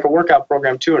also like a workout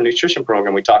program too, a nutrition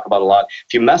program we talk about a lot.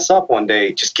 If you mess up one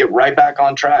day, just get right back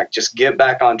on track. Just get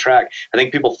back on track. I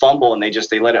think people fumble and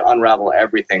they let it unravel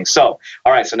everything. So,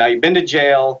 all right. So now you've been to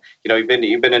jail, you've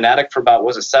been an addict for about,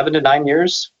 was it 7 to 9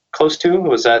 years? Close to?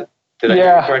 Was that, did I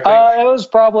hear you correctly? It was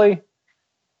probably,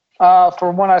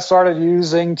 from when I started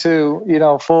using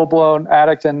to, full-blown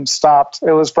addict and stopped,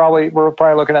 we're probably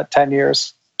looking at 10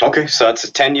 years. Okay, so that's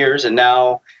 10 years, and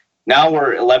now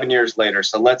we're 11 years later.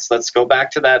 So let's go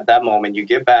back to that moment. You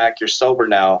get back, you're sober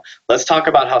now. Let's talk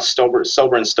about how Sober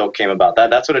and Stoked came about.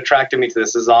 That's what attracted me to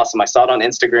this. This is awesome. I saw it on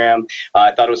Instagram.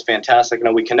 I thought it was fantastic.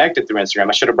 We connected through Instagram.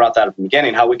 I should have brought that up at the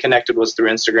beginning. How we connected was through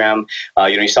Instagram.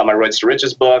 You saw my Roads to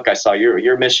Riches book. I saw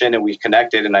your mission, and we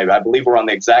connected. And I believe we're on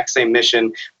the exact same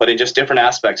mission, but in just different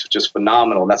aspects, which is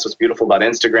phenomenal. And that's what's beautiful about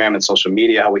Instagram and social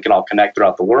media, how we can all connect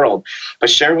throughout the world. But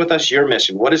share with us your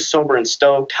mission. What is Sober and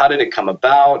Stoked? How did it come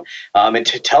about? And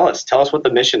to tell us what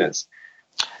the mission is.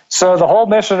 So the whole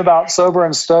mission about Sober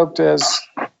and Stoked is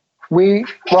let me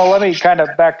kind of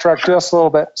backtrack just a little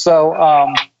bit.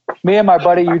 So me and my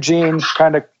buddy Eugene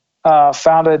kind of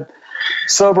founded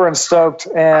Sober and Stoked,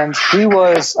 and he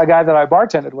was a guy that I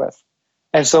bartended with.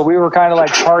 And so we were kind of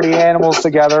like party animals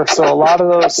together. So a lot of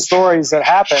those stories that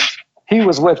happened, he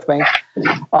was with me.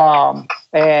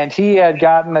 And he had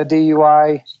gotten a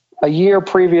DUI a year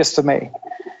previous to me.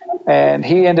 And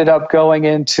he ended up going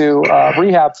into a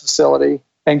rehab facility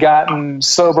and gotten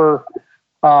sober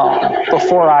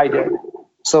before I did.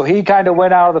 So he kind of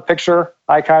went out of the picture.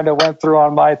 I kind of went through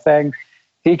on my thing.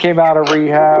 He came out of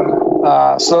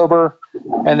rehab sober,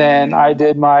 and then I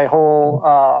did my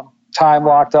whole time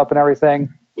locked up and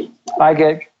everything. I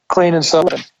get clean and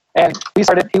sober. And he was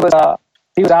down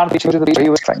at the beach, to the beach. He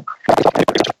was surfing.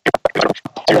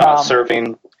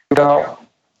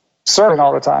 Surfing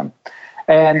all the time.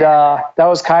 And that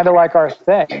was kind of like our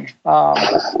thing.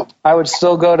 I would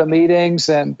still go to meetings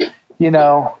and,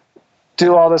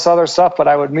 do all this other stuff, but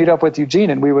I would meet up with Eugene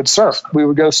and we would surf. We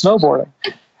would go snowboarding.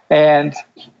 And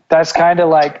that's kind of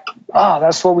like,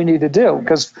 that's what we need to do.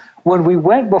 Because when we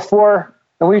went before,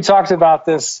 and we talked about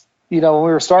this, when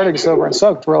we were starting Sober and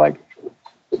Stoked, we're like,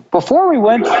 before we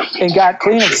went and got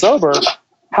clean and sober,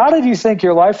 how did you think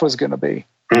your life was going to be?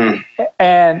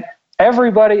 And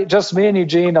everybody, just me and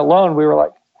Eugene alone, we were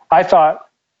like, I thought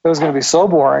it was going to be so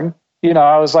boring.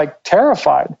 I was like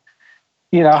terrified.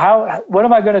 What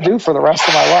am I going to do for the rest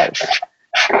of my life?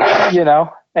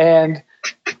 And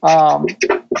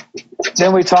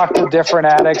then we talked to different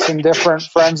addicts and different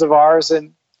friends of ours,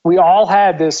 and we all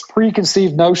had this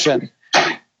preconceived notion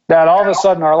that all of a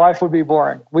sudden our life would be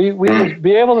boring. We would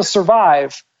be able to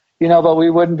survive, but we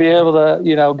wouldn't be able to,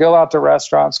 go out to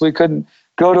restaurants. We couldn't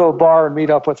go to a bar and meet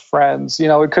up with friends. We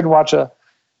couldn't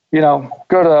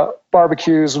go to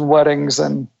barbecues and weddings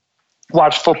and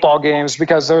watch football games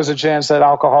because there was a chance that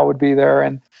alcohol would be there,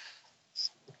 and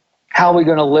how are we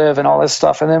going to live and all this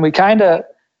stuff. And then we kind of,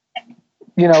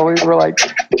 we were like,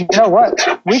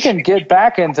 what? We can get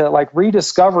back into like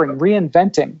rediscovering,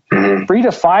 reinventing,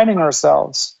 redefining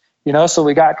ourselves, so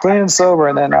we got clean and sober,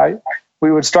 and then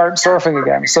we would start surfing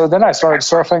again. So then I started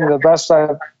surfing the best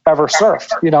I've ever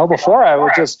surfed. Before I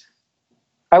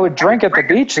would drink at the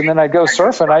beach and then I'd go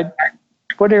surfing. I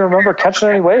wouldn't even remember catching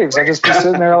any waves. I'd just be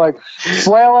sitting there like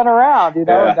flailing around, And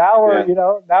now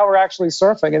we're actually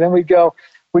surfing. And then we go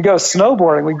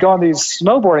snowboarding. We'd go on these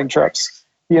snowboarding trips,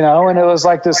 and it was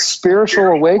like this spiritual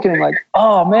awakening, like,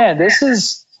 oh man, this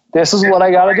is what I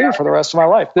got to do for the rest of my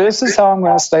life. This is how I'm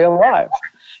going to stay alive.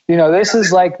 This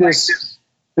is like this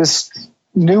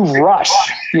new rush,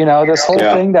 this whole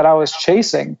thing that I was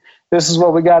chasing, this is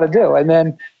what we got to do. And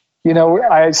then,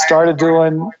 I started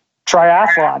doing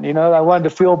triathlon, I wanted to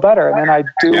feel better. And then I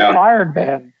do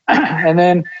Ironman. And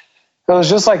then it was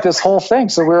just like this whole thing.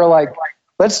 So we were like,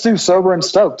 let's do Sober and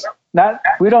Stoked.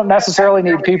 We don't necessarily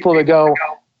need people to go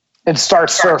and start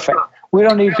surfing. We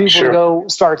don't need people to go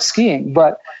start skiing,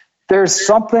 but there's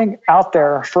something out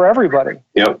there for everybody.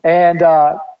 Yep. And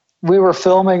we were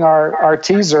filming our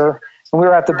teaser, and we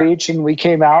were at the beach, and we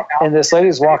came out, and this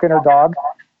lady's walking her dog,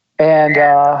 and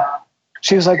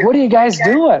she was like, "What are you guys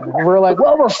doing?" And we're like,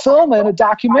 "Well, we're filming a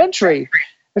documentary."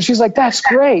 And she's like, "That's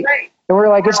great." And we're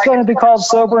like, "It's going to be called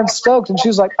Sober and Stoked." And she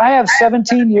was like, "I have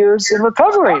 17 years in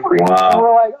recovery." Wow. And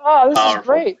we're like, "Oh, this is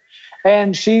great."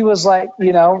 And she was like,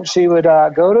 she would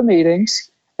go to meetings,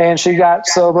 and she got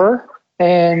sober.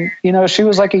 And, she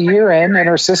was like a year in, and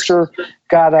her sister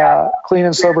got clean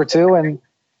and sober too. And,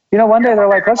 one day they're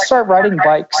like, let's start riding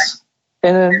bikes.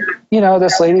 And then,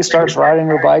 this lady starts riding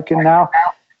her bike, and now,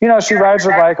 she rides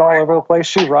her bike all over the place.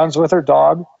 She runs with her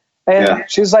dog. And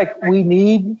she's like, we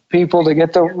need people to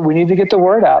get the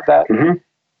word out that,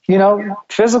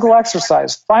 physical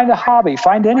exercise, find a hobby,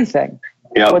 find anything.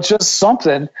 Yeah. But just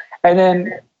something. And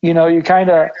then, you kind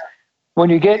of, when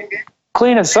you get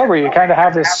clean and sober, you kind of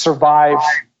have this survive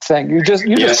thing. You're just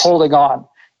holding on.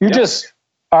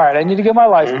 All right, I need to get my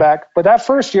life back. But that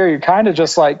first year, you're kind of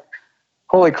just like,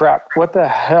 holy crap, what the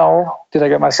hell did I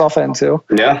get myself into?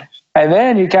 Yeah. And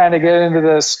then you kind of get into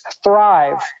this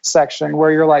thrive section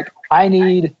where you're like, I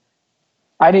need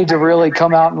to really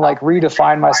come out and like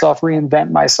redefine myself,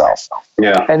 reinvent myself.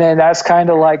 Yeah. And then that's kind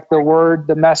of like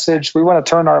the message. We want to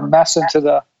turn our mess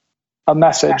into a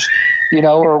message,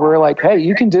 or we're like, hey,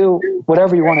 you can do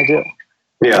whatever you want to do.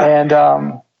 Yeah.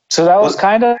 And so that was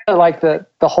kind of like the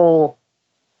whole,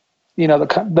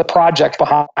 the project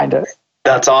behind it.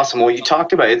 That's awesome. Well, you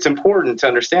talked about it's important to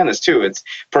understand this too. It's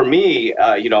for me,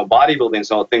 bodybuilding is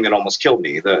the thing that almost killed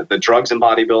me. The drugs in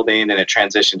bodybuilding, and it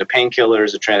transitioned to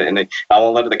painkillers. I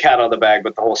won't let the cat out of the bag,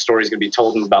 but the whole story is going to be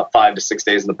told in about 5 to 6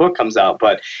 days, and the book comes out.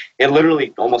 But it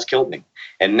literally almost killed me.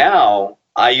 And now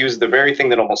I use the very thing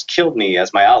that almost killed me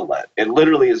as my outlet. It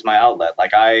literally is my outlet.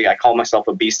 Like I call myself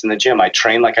a beast in the gym. I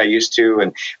train like I used to,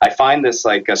 and I find this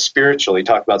like a spiritual. You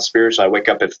talk about spiritual. I wake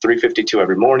up at 3:52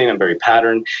 every morning. I'm very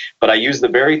patterned, but I use the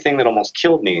very thing that almost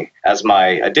killed me as my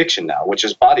addiction now, which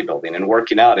is bodybuilding and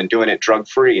working out and doing it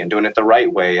drug-free and doing it the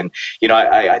right way. And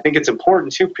I think it's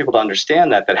important too for people to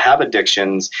understand that have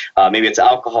addictions. Maybe it's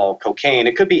alcohol, cocaine.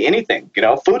 It could be anything.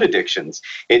 Food addictions.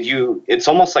 It's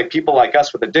almost like people like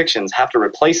us with addictions have to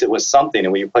replace it with something,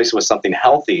 and when you replace it with something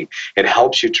healthy, it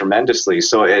helps you tremendously.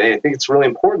 So I think it's really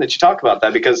important that you talk about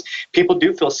that, because people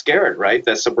do feel scared, right?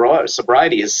 That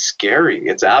sobriety is scary.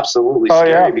 It's absolutely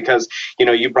scary because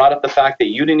you brought up the fact that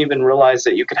you didn't even realize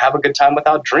that you could have a good time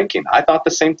without drinking. I thought the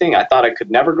same thing. I thought I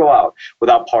could never go out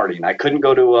without partying. I couldn't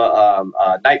go to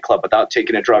a nightclub without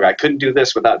taking a drug. I couldn't do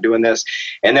this without doing this.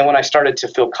 And then when I started to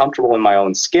feel comfortable in my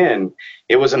own skin,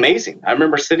 it was amazing. I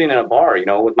remember sitting in a bar,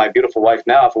 with my beautiful wife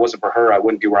now. If it wasn't for her, I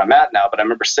wouldn't be where I'm at now. But I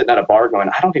remember sitting at a bar going,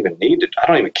 I don't even need it. I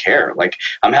don't even care. Like,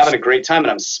 I'm having a great time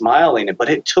and I'm smiling. But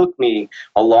it took me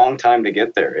a long time to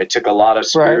get there. It took a lot of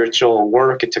spiritual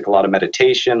work. It took a lot of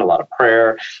meditation, a lot of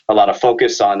prayer, a lot of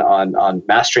focus on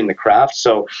mastering the craft.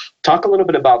 So talk a little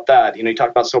bit about that. You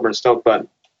talk about Sober and Stoked, but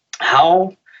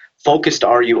how focused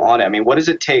are you on it? I mean, what does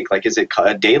it take? Like, is it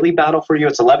a daily battle for you?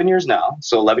 It's 11 years now.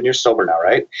 So 11 years sober now,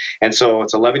 right? And so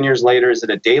it's 11 years later. Is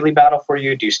it a daily battle for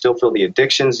you? Do you still feel the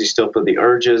addictions? Do you still feel the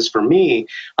urges? For me,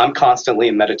 I'm constantly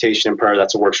in meditation and prayer.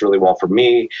 That's what works really well for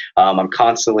me. I'm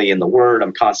constantly in the Word.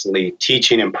 I'm constantly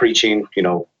teaching and preaching,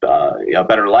 a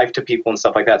better life to people and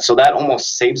stuff like that. So that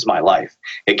almost saves my life.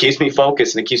 It keeps me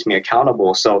focused and it keeps me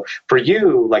accountable. So for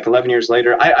you, like 11 years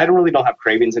later, I really don't have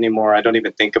cravings anymore. I don't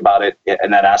even think about it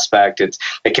in that aspect.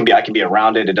 I can be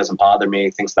around it. It doesn't bother me.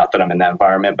 Things not that I'm in that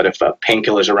environment, but if a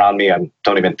painkiller's around me, I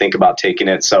don't even think about taking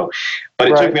it. So, but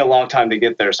it took me a long time to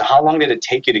get there. So how long did it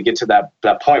take you to get to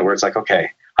that point where it's like,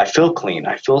 okay, I feel clean,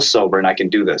 I feel sober, and I can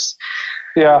do this?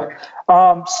 Yeah.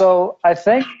 So I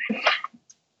think,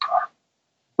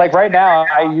 like right now,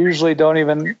 I usually don't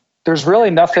even, there's really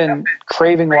nothing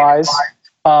craving wise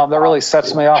that really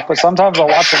sets me off. But sometimes I'll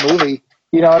watch a movie,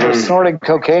 and they're snorting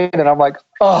cocaine and I'm like,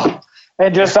 oh,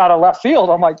 and just out of left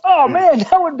field, I'm like, oh man,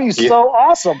 that would be so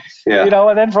awesome. Yeah.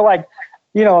 And then for like,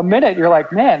 a minute, you're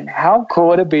like, man, how cool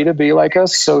would it be to be like a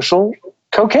social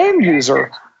cocaine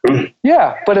user?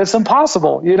 Yeah, but it's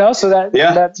impossible, so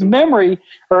that memory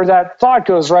or that thought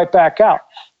goes right back out.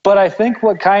 But I think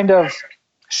what kind of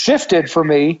shifted for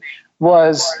me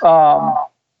was,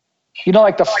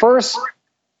 like the first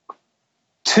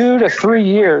 2 to 3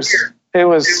 years, it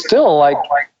was still like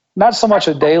not so much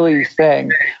a daily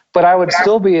thing, but I would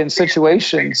still be in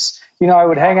situations, I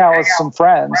would hang out with some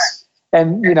friends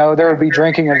and, there would be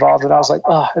drinking involved. And I was like,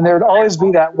 oh, and there would always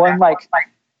be that one, like,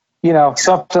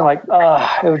 something like,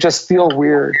 it would just feel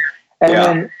weird. And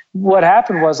then what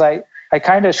happened was I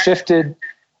kind of shifted.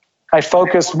 I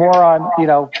focused more on,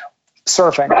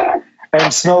 surfing and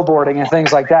snowboarding and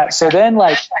things like that. So then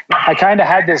like, I kind of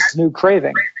had this new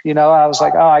craving, I was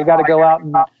like, oh, I got to go out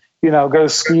and, go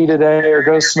ski today or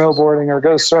go snowboarding or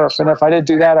go surf. And if I didn't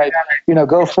do that, I'd,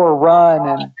 go for a run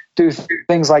and do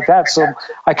things like that. So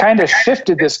I kind of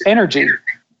shifted this energy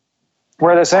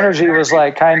where this energy was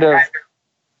like kind of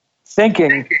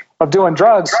thinking of doing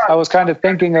drugs. I was kind of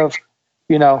thinking of,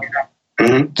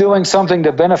 doing something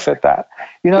to benefit that,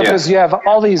 because you have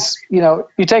all these,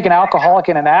 you take an alcoholic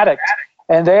and an addict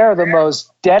and they are the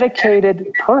most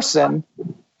dedicated person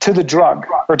to the drug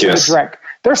or to the drink.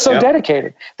 They're so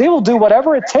dedicated. They will do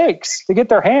whatever it takes to get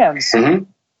their hands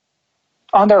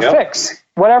on their fix,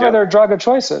 whatever their drug of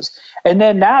choice is. And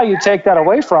then now you take that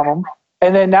away from them.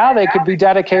 And then now they could be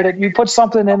dedicated. You put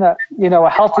something in a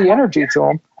healthy energy to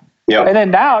them. And then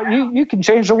now you can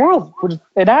change the world with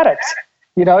an addict.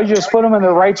 You just put them in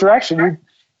the right direction.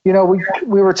 We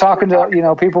were talking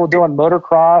to, people doing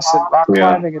motocross and rock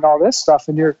climbing and all this stuff.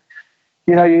 And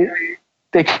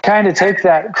they kind of take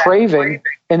that craving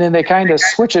and then they kind of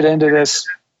switch it into this,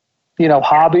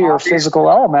 hobby or physical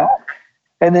element.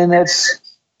 And then it's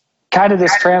kind of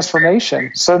this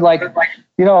transformation. So like,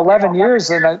 11 years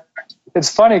and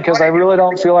it's funny because I really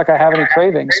don't feel like I have any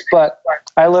cravings, but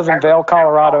I live in Vail,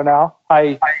 Colorado now.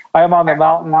 I am on the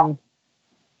mountain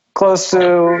close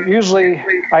to, usually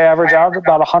I average out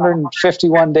about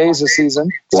 151 days a season.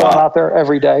 So I'm out there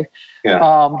every day.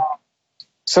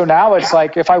 So now it's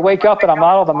like, if I wake up and I'm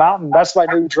out on the mountain, that's my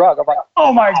new drug. I'm like,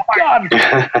 oh my God,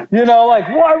 like,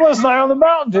 why wasn't I on the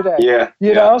mountain today?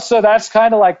 You know, so that's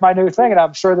kind of like my new thing. And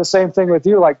I'm sure the same thing with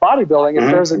you, like bodybuilding.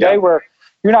 If there's a day where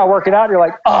you're not working out, you're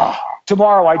like, oh,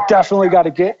 tomorrow I definitely got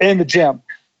to get in the gym,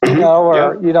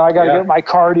 or, I got to get my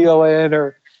cardio in,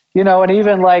 or, and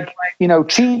even like,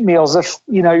 cheat meals. If,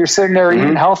 you're sitting there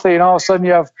eating healthy and all of a sudden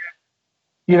you have,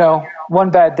 one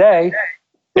bad day.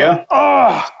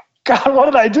 Oh God, what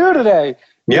did I do today?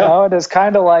 And it's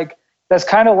kind of like, that's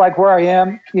kind of like where I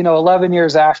am, 11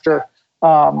 years after.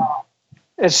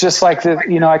 It's just like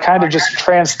I kind of just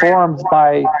transformed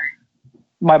my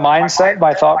mindset,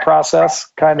 my thought process,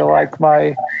 kind of like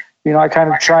my, I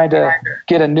kind of tried to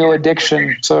get a new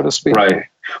addiction, so to speak. Right.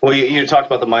 Well, you talked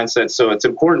about the mindset, so it's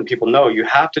important people know you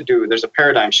have to there's a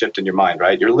paradigm shift in your mind,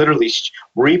 right? You're literally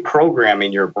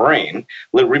reprogramming your brain,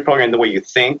 reprogramming the way you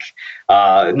think.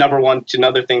 Number one,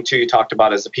 another thing too you talked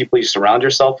about is the people you surround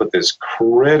yourself with is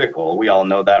critical. We all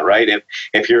know that, right?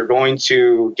 If you're going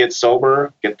to get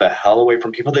sober, get the hell away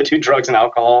from people that do drugs and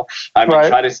alcohol. I mean,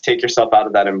 try to take yourself out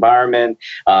of that environment.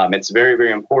 It's very,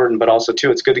 very important, but also too,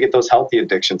 it's good to get those healthy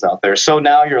addictions out there. So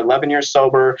now you're 11 years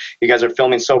sober. You guys are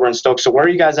filming Sober and Stoked. So where are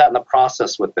you guys at in the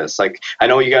process with this? Like, I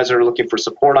know you guys are looking for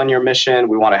support on your mission.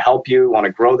 We want to help you, want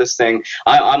to grow this thing.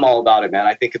 I'm all about it, man.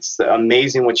 I think it's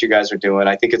amazing what you guys are doing.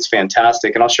 I think it's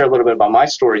fantastic. And I'll share a little bit about my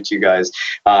story to you guys.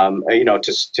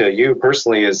 To you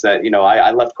personally is that,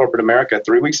 I left corporate America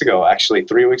 3 weeks ago, actually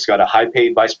 3 weeks ago, at a high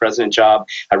paid vice president job.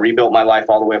 I rebuilt my life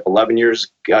all the way up 11 years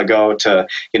ago to,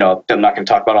 I'm not going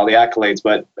to talk about all the accolades,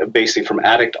 but basically from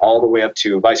addict all the way up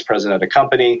to vice president of a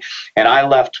company. And I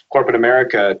left corporate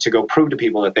America to go prove to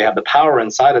people that they have the power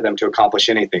inside of them to accomplish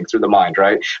anything through the mind,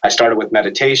 right? I started with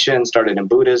meditation, started in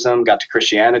Buddhism, got to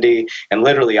Christianity, and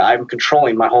literally I'm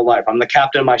controlling my whole life. I'm the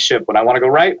captain of my ship. When I want to go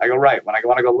right, I go right. When I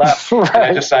want to go left, and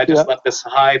I just left this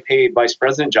high-paid vice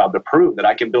president job to prove that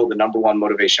I can build the #1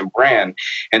 motivation brand.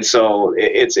 And so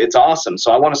it's awesome.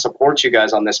 So I want to support you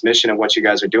guys on this mission and what you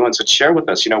guys are doing. So share with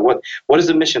us, what does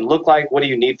the mission look like? What do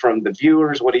you need from the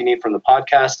viewers? What do you need from the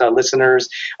podcast listeners?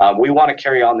 We want to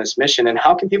carry on this mission. And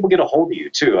how can people get a hold of you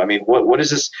too? I mean, what is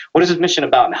this mission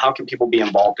about, and how can people be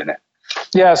involved in it?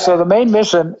 Yeah. So the main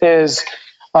mission is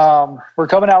we're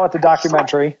coming out with a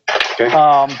documentary.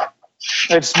 Okay.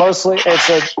 It's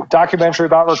a documentary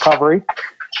about recovery,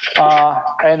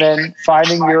 and then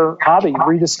finding your hobby,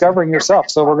 rediscovering yourself.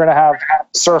 So we're going to have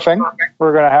surfing,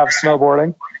 we're going to have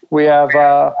snowboarding, we have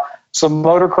some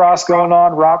motocross going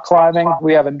on, rock climbing,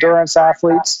 we have endurance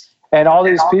athletes, and all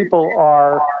these people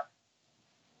are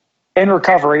in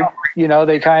recovery.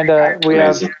 They kind of, we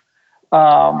have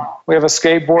a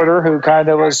skateboarder who kind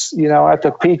of was, at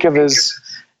the peak of his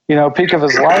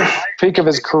life, peak of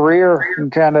his career,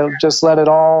 and kind of just let it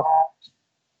all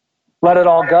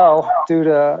go due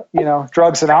to,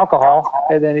 drugs and alcohol.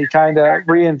 And then he kind of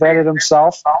reinvented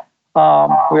himself.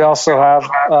 We also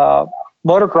have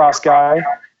motocross guy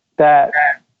that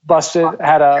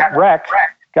had a wreck,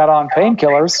 got on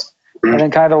painkillers, and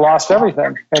then kind of lost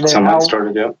everything. And then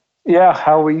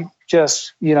how we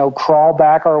just, crawl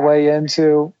back our way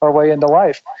into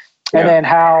life. And then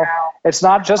how it's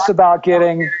not just about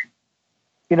getting,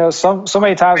 so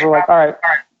many times we're like, all right,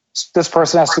 this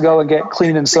person has to go and get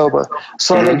clean and sober.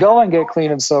 So they go and get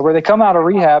clean and sober. They come out of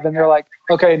rehab and they're like,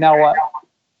 okay, now what?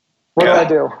 What do I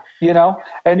do?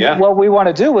 And what we want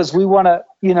to do is we want to,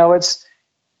 it's,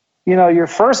 your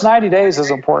first 90 days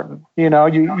is important. You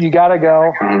got to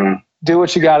go do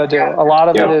what you got to do. A lot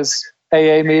of it is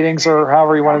AA meetings or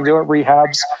however you want to do it,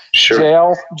 rehabs,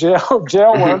 jail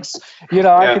works.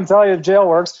 I can tell you jail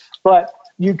works, but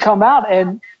you come out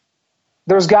and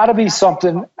there's got to be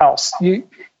something else.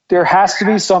 There has to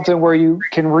be something where you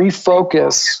can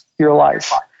refocus your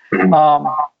life.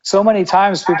 So many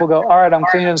times people go, all right, I'm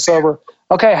clean and sober.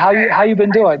 Okay, how you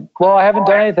been doing? Well, I haven't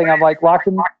done anything. I'm like locked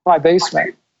in my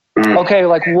basement. Okay,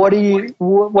 like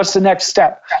what's the next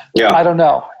step? I don't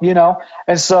know,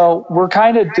 And so we're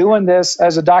kind of doing this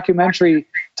as a documentary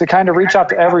to kind of reach out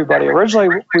to everybody. Originally,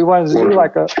 we wanted to do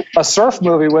like a surf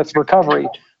movie with recovery,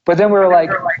 but then we were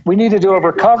like, we need to do a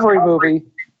recovery movie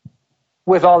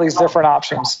with all these different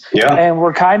options. And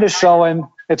we're kind of showing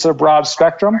it's a broad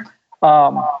spectrum.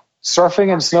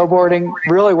 Surfing and snowboarding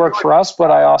really worked for us, but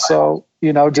I also,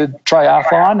 did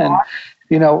triathlon and,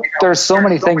 there's so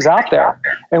many things out there,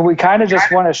 and we kind of just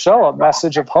want to show a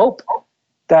message of hope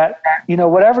that,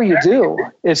 whatever you do,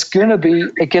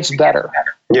 it gets better.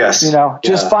 Yes.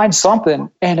 Just find something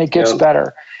and it gets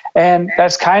better. And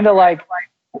that's kind of like,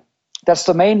 that's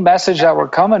the main message that we're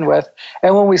coming with.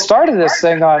 And when we started this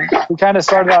thing we kind of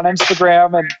started on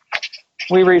Instagram, and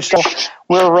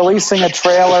we're releasing a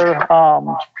trailer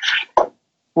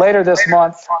later this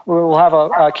month. We will have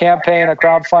a campaign, a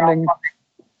crowdfunding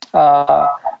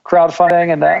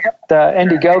and the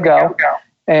Indiegogo,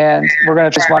 and we're going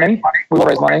to raise money. We will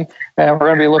raise money, and we're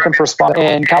going to be looking for sponsors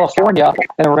in California,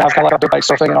 and we're going to have kind of like our bike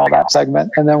surfing and all that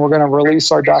segment, and then we're going to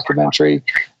release our documentary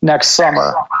next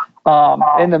summer.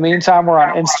 In the meantime, we're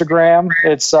on Instagram.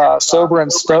 It's Sober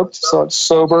and Stoked, so it's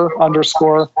sober _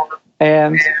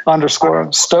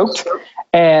 stoked,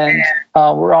 and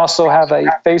we also have a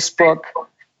Facebook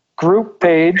group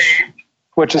page,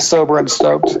 which is Sober and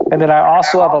Stoked. And then I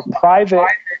also have a private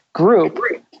group.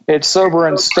 It's Sober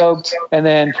and Stoked, and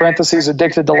then parentheses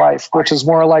Addicted to Life, which is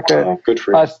more like a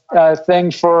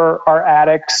thing for our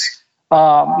addicts,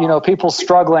 people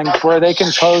struggling, where they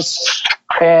can post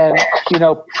and,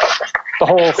 the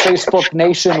whole Facebook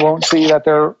nation won't see that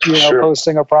they're,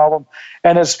 posting a problem.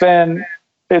 And it's been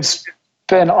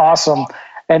awesome.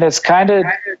 And it's kind of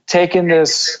taken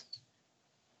this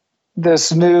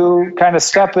new kind of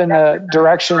step in a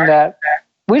direction that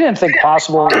we didn't think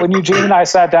possible. When Eugene and I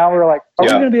sat down, we were like, are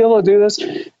we going to be able to do this?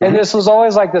 And this was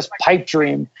always like this pipe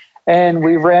dream. And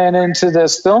we ran into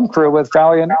this film crew with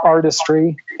Valiant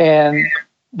Artistry, and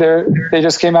they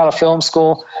just came out of film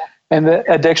school, and the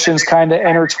addictions kind of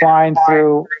intertwined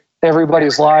through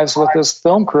everybody's lives with this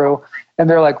film crew. And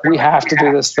they're like, we have to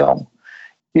do this film,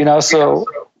 so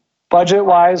budget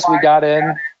wise, we got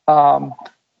in,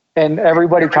 and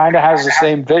everybody kind of has the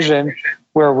same vision,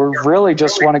 where we really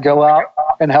just want to go out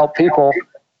and help people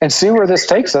and see where this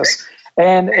takes us.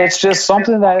 And it's just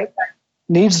something that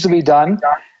needs to be done.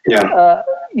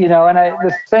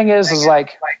 The thing is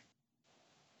like,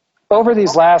 over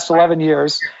these last 11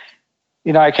 years,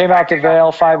 I came out to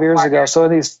Vail 5 years ago. So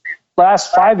in these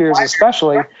last 5 years,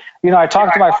 especially, I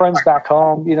talked to my friends back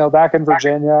home, back in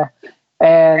Virginia,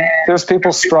 and there's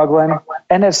people struggling,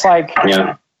 and it's like,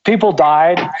 people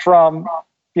died from,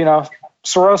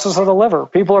 cirrhosis of the liver.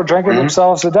 People are drinking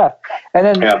themselves to death. And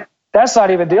then that's not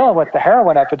even dealing with the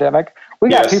heroin epidemic. We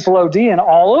got people ODing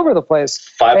all over the place.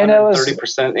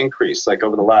 530% increase, like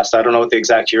over the last, I don't know what the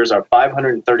exact years are,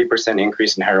 530%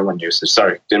 increase in heroin usage.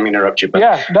 Sorry, didn't mean to interrupt you. But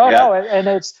no.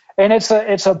 And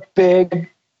it's a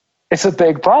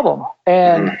big problem.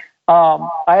 And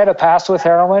I had a past with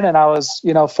heroin, and I was,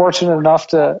 fortunate enough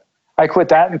I quit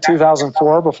that in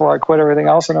 2004 before I quit everything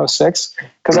else in 2006,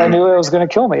 because I knew it was going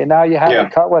to kill me. And now you have to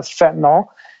cut with fentanyl.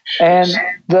 And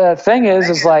the thing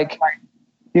is like,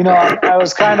 I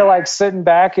was kind of like sitting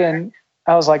back, and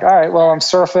I was like, all right, well, I'm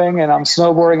surfing and I'm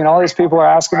snowboarding, and all these people are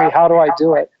asking me, how do I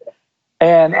do it?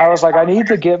 And I was like, I need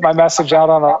to get my message out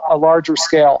on a larger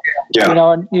scale.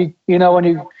 And when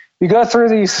you go through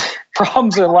these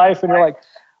problems in life, and you're like,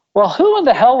 well, who in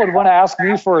the hell would want to ask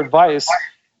me for advice?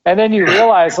 And then you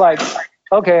realize, like,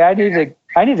 okay, I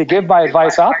need to give my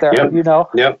advice out there,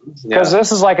 because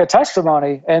this is like a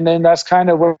testimony. And then that's kind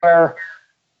of where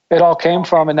it all came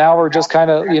from. And now we're just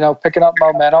kind of, picking up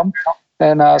momentum.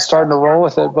 and starting to roll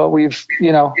with it. But we've,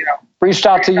 reached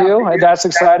out to you, and that's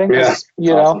exciting because,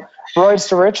 awesome. Roids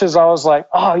to Riches, I was like,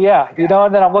 oh yeah,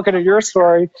 and then I'm looking at your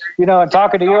story, and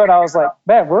talking to you, and I was like,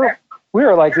 man, we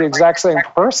are like the exact same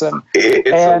person. It's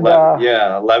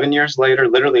 11 years later,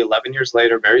 literally 11 years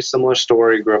later, very similar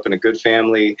story. Grew up in a good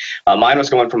family. Mine was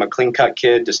going from a clean cut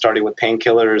kid to starting with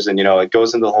painkillers, and it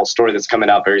goes into the whole story that's coming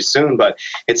out very soon. But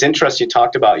it's interesting. You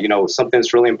talked about something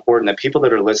that's really important, that people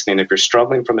that are listening, if you're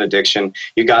struggling from an addiction,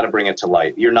 you got to bring it to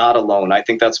light. You're not alone. I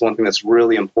think that's one thing that's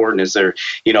really important. Is there,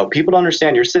 people don't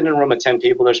understand. You're sitting in a room of 10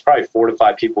 people. There's probably 4 to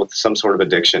 5 people with some sort of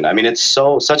addiction. I mean, it's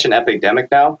such an epidemic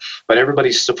now. But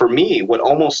for me, what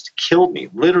almost killed me,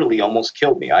 literally almost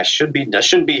killed me. I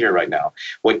shouldn't be here right now.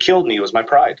 What killed me was my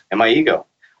pride and my ego.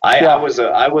 I was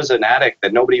an addict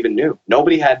that nobody even knew.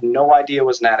 Nobody had no idea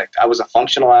was an addict. I was a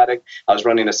functional addict. I was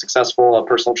running a successful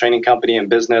personal training company and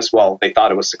business. Well, they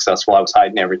thought it was successful. I was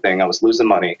hiding everything. I was losing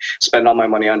money, spending all my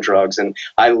money on drugs, and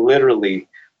I literally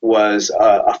was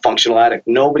a functional addict.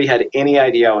 Nobody had any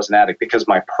idea I was an addict because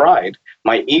my pride,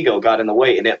 my ego got in the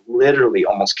way, and it literally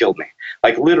almost killed me.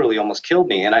 Like literally almost killed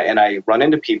me. And I run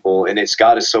into people, and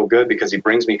God is so good because he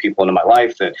brings me people into my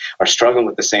life that are struggling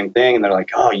with the same thing. And they're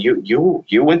like, oh,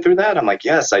 you went through that? I'm like,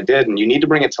 yes, I did. And you need to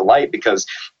bring it to light, because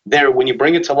when you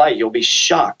bring it to light, you'll be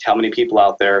shocked how many people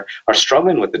out there are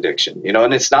struggling with addiction,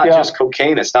 and it's not just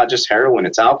cocaine. It's not just heroin.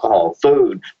 It's alcohol,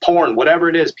 food, porn, whatever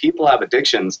it is. People have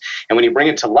addictions. And when you bring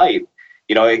it to light,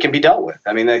 it can be dealt with.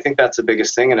 I mean, I think that's the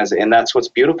biggest thing. And that's what's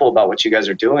beautiful about what you guys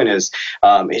are doing is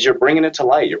you're bringing it to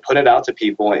light. You're putting it out to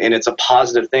people, and it's a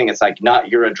positive thing. It's like, not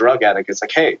you're a drug addict. It's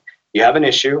like, hey, you have an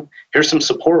issue. Here's some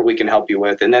support we can help you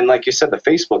with. And then, like you said, the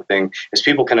Facebook thing is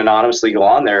people can anonymously go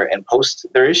on there and post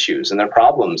their issues and their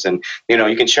problems. And,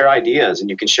 you can share ideas, and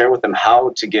you can share with them how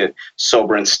to get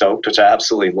sober and stoked, which I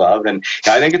absolutely love. And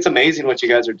I think it's amazing what you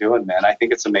guys are doing, man. I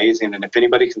think it's amazing. And if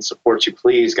anybody can support you,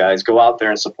 please, guys, go out there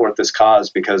and support this cause,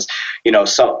 because,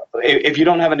 so if you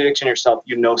don't have an addiction yourself,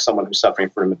 someone who's suffering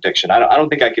from addiction. I don't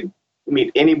think I could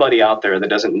meet anybody out there that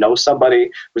doesn't know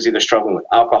somebody who's either struggling with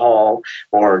alcohol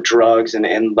or drugs.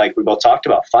 And like we both talked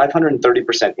about,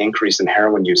 530% increase in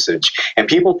heroin usage. And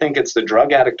people think it's the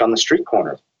drug addict on the street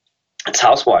corner. It's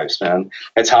housewives, man.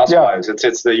 It's housewives. Yeah.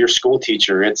 It's your school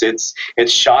teacher. It's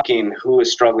shocking who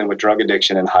is struggling with drug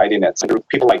addiction and hiding it. So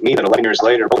people like me that 11 years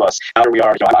later, both of us, after we are,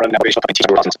 I'm running that baseball teacher.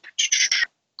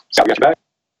 So we got your back?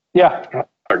 Yeah.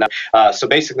 So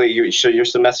basically,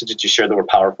 here's the message that you share that were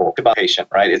powerful. About patient,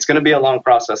 right? It's going to be a long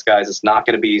process, guys. It's not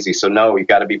going to be easy. So no, you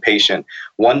got to be patient.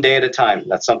 One day at a time.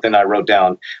 That's something I wrote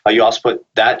down. You also put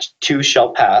that too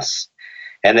shall pass.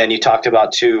 And then you talked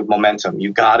about momentum.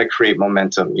 You got to create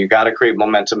momentum. You got to create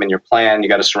momentum in your plan. You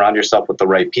got to surround yourself with the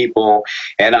right people.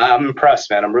 And I'm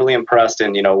impressed, man. I'm really impressed.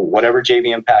 And, whatever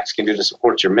JV Impacts can do to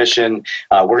support your mission,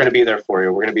 we're going to be there for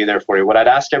you. We're going to be there for you. What I'd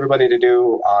ask everybody to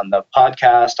do on the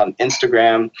podcast, on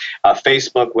Instagram,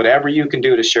 Facebook, whatever you can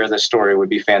do to share this story would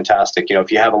be fantastic.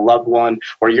 If you have a loved one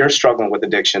or you're struggling with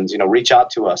addictions, reach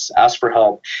out to us, ask for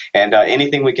help. And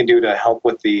anything we can do to help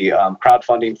with the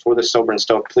crowdfunding for the Sober and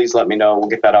Stoked, please let me know.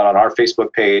 We'll get that out on our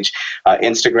Facebook page,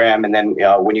 Instagram, and then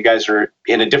when you guys are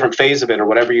in a different phase of it or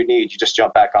whatever you need, you just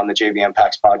jump back on the JV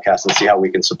Impacts podcast and see how we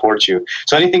can support you.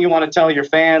 So anything you want to tell your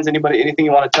fans, anything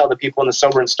you want to tell the people in the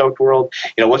Sober and Stoked world,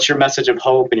 what's your message of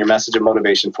hope and your message of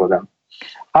motivation for them?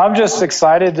 I'm just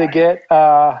excited to get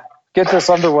this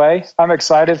underway. I'm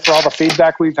excited for all the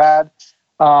feedback we've had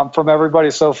from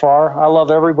everybody so far. I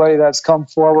love everybody that's come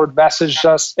forward, messaged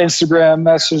us, Instagram,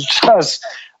 messaged us.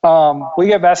 We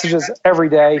get messages every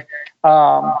day.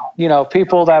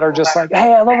 People that are just like,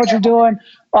 hey, I love what you're doing.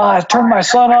 I turned my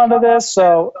son onto this.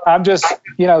 So I'm just,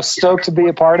 stoked to be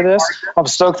a part of this. I'm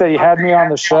stoked that you had me on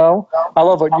the show. I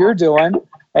love what you're doing.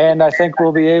 And I think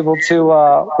we'll be able to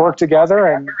work together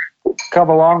and come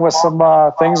along with some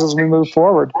things as we move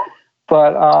forward.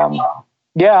 But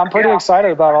I'm pretty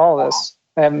excited about all of this.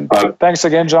 And thanks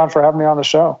again, John, for having me on the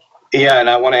show. Yeah, and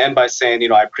I want to end by saying,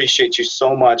 I appreciate you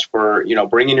so much for,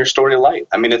 bringing your story to light.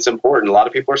 I mean, it's important. A lot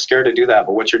of people are scared to do that,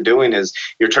 but what you're doing is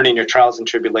you're turning your trials and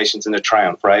tribulations into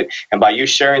triumph, right? And by you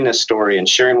sharing this story and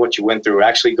sharing what you went through,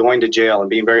 actually going to jail and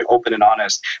being very open and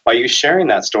honest, by you sharing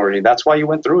that story, that's why you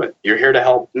went through it. You're here to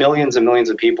help millions and millions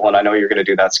of people, and I know you're going to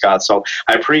do that, Scott. So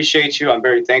I appreciate you. I'm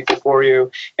very thankful for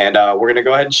you. And we're going to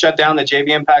go ahead and shut down the JV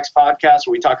Impacts podcast,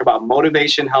 where we talk about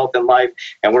motivation, health, and life.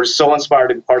 And we're so inspired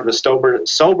to be part of the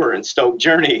Sober and Stoked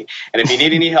journey. And if you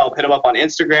need any help, hit them up on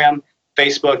Instagram,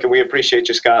 Facebook, and we appreciate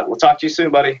you, Scott. We'll talk to you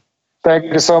soon, buddy.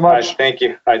 Thank you so much. All right, thank you.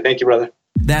 All right, thank you, brother.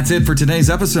 That's it for today's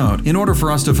episode. In order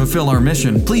for us to fulfill our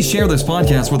mission, please share this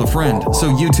podcast with a friend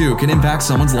so you too can impact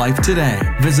someone's life today.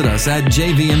 Visit us at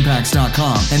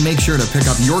jvimpacts.com and make sure to pick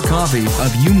up your copy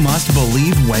of You Must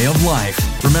Believe Way of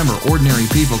Life. Remember, ordinary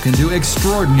people can do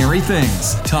extraordinary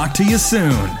things. Talk to you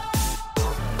soon.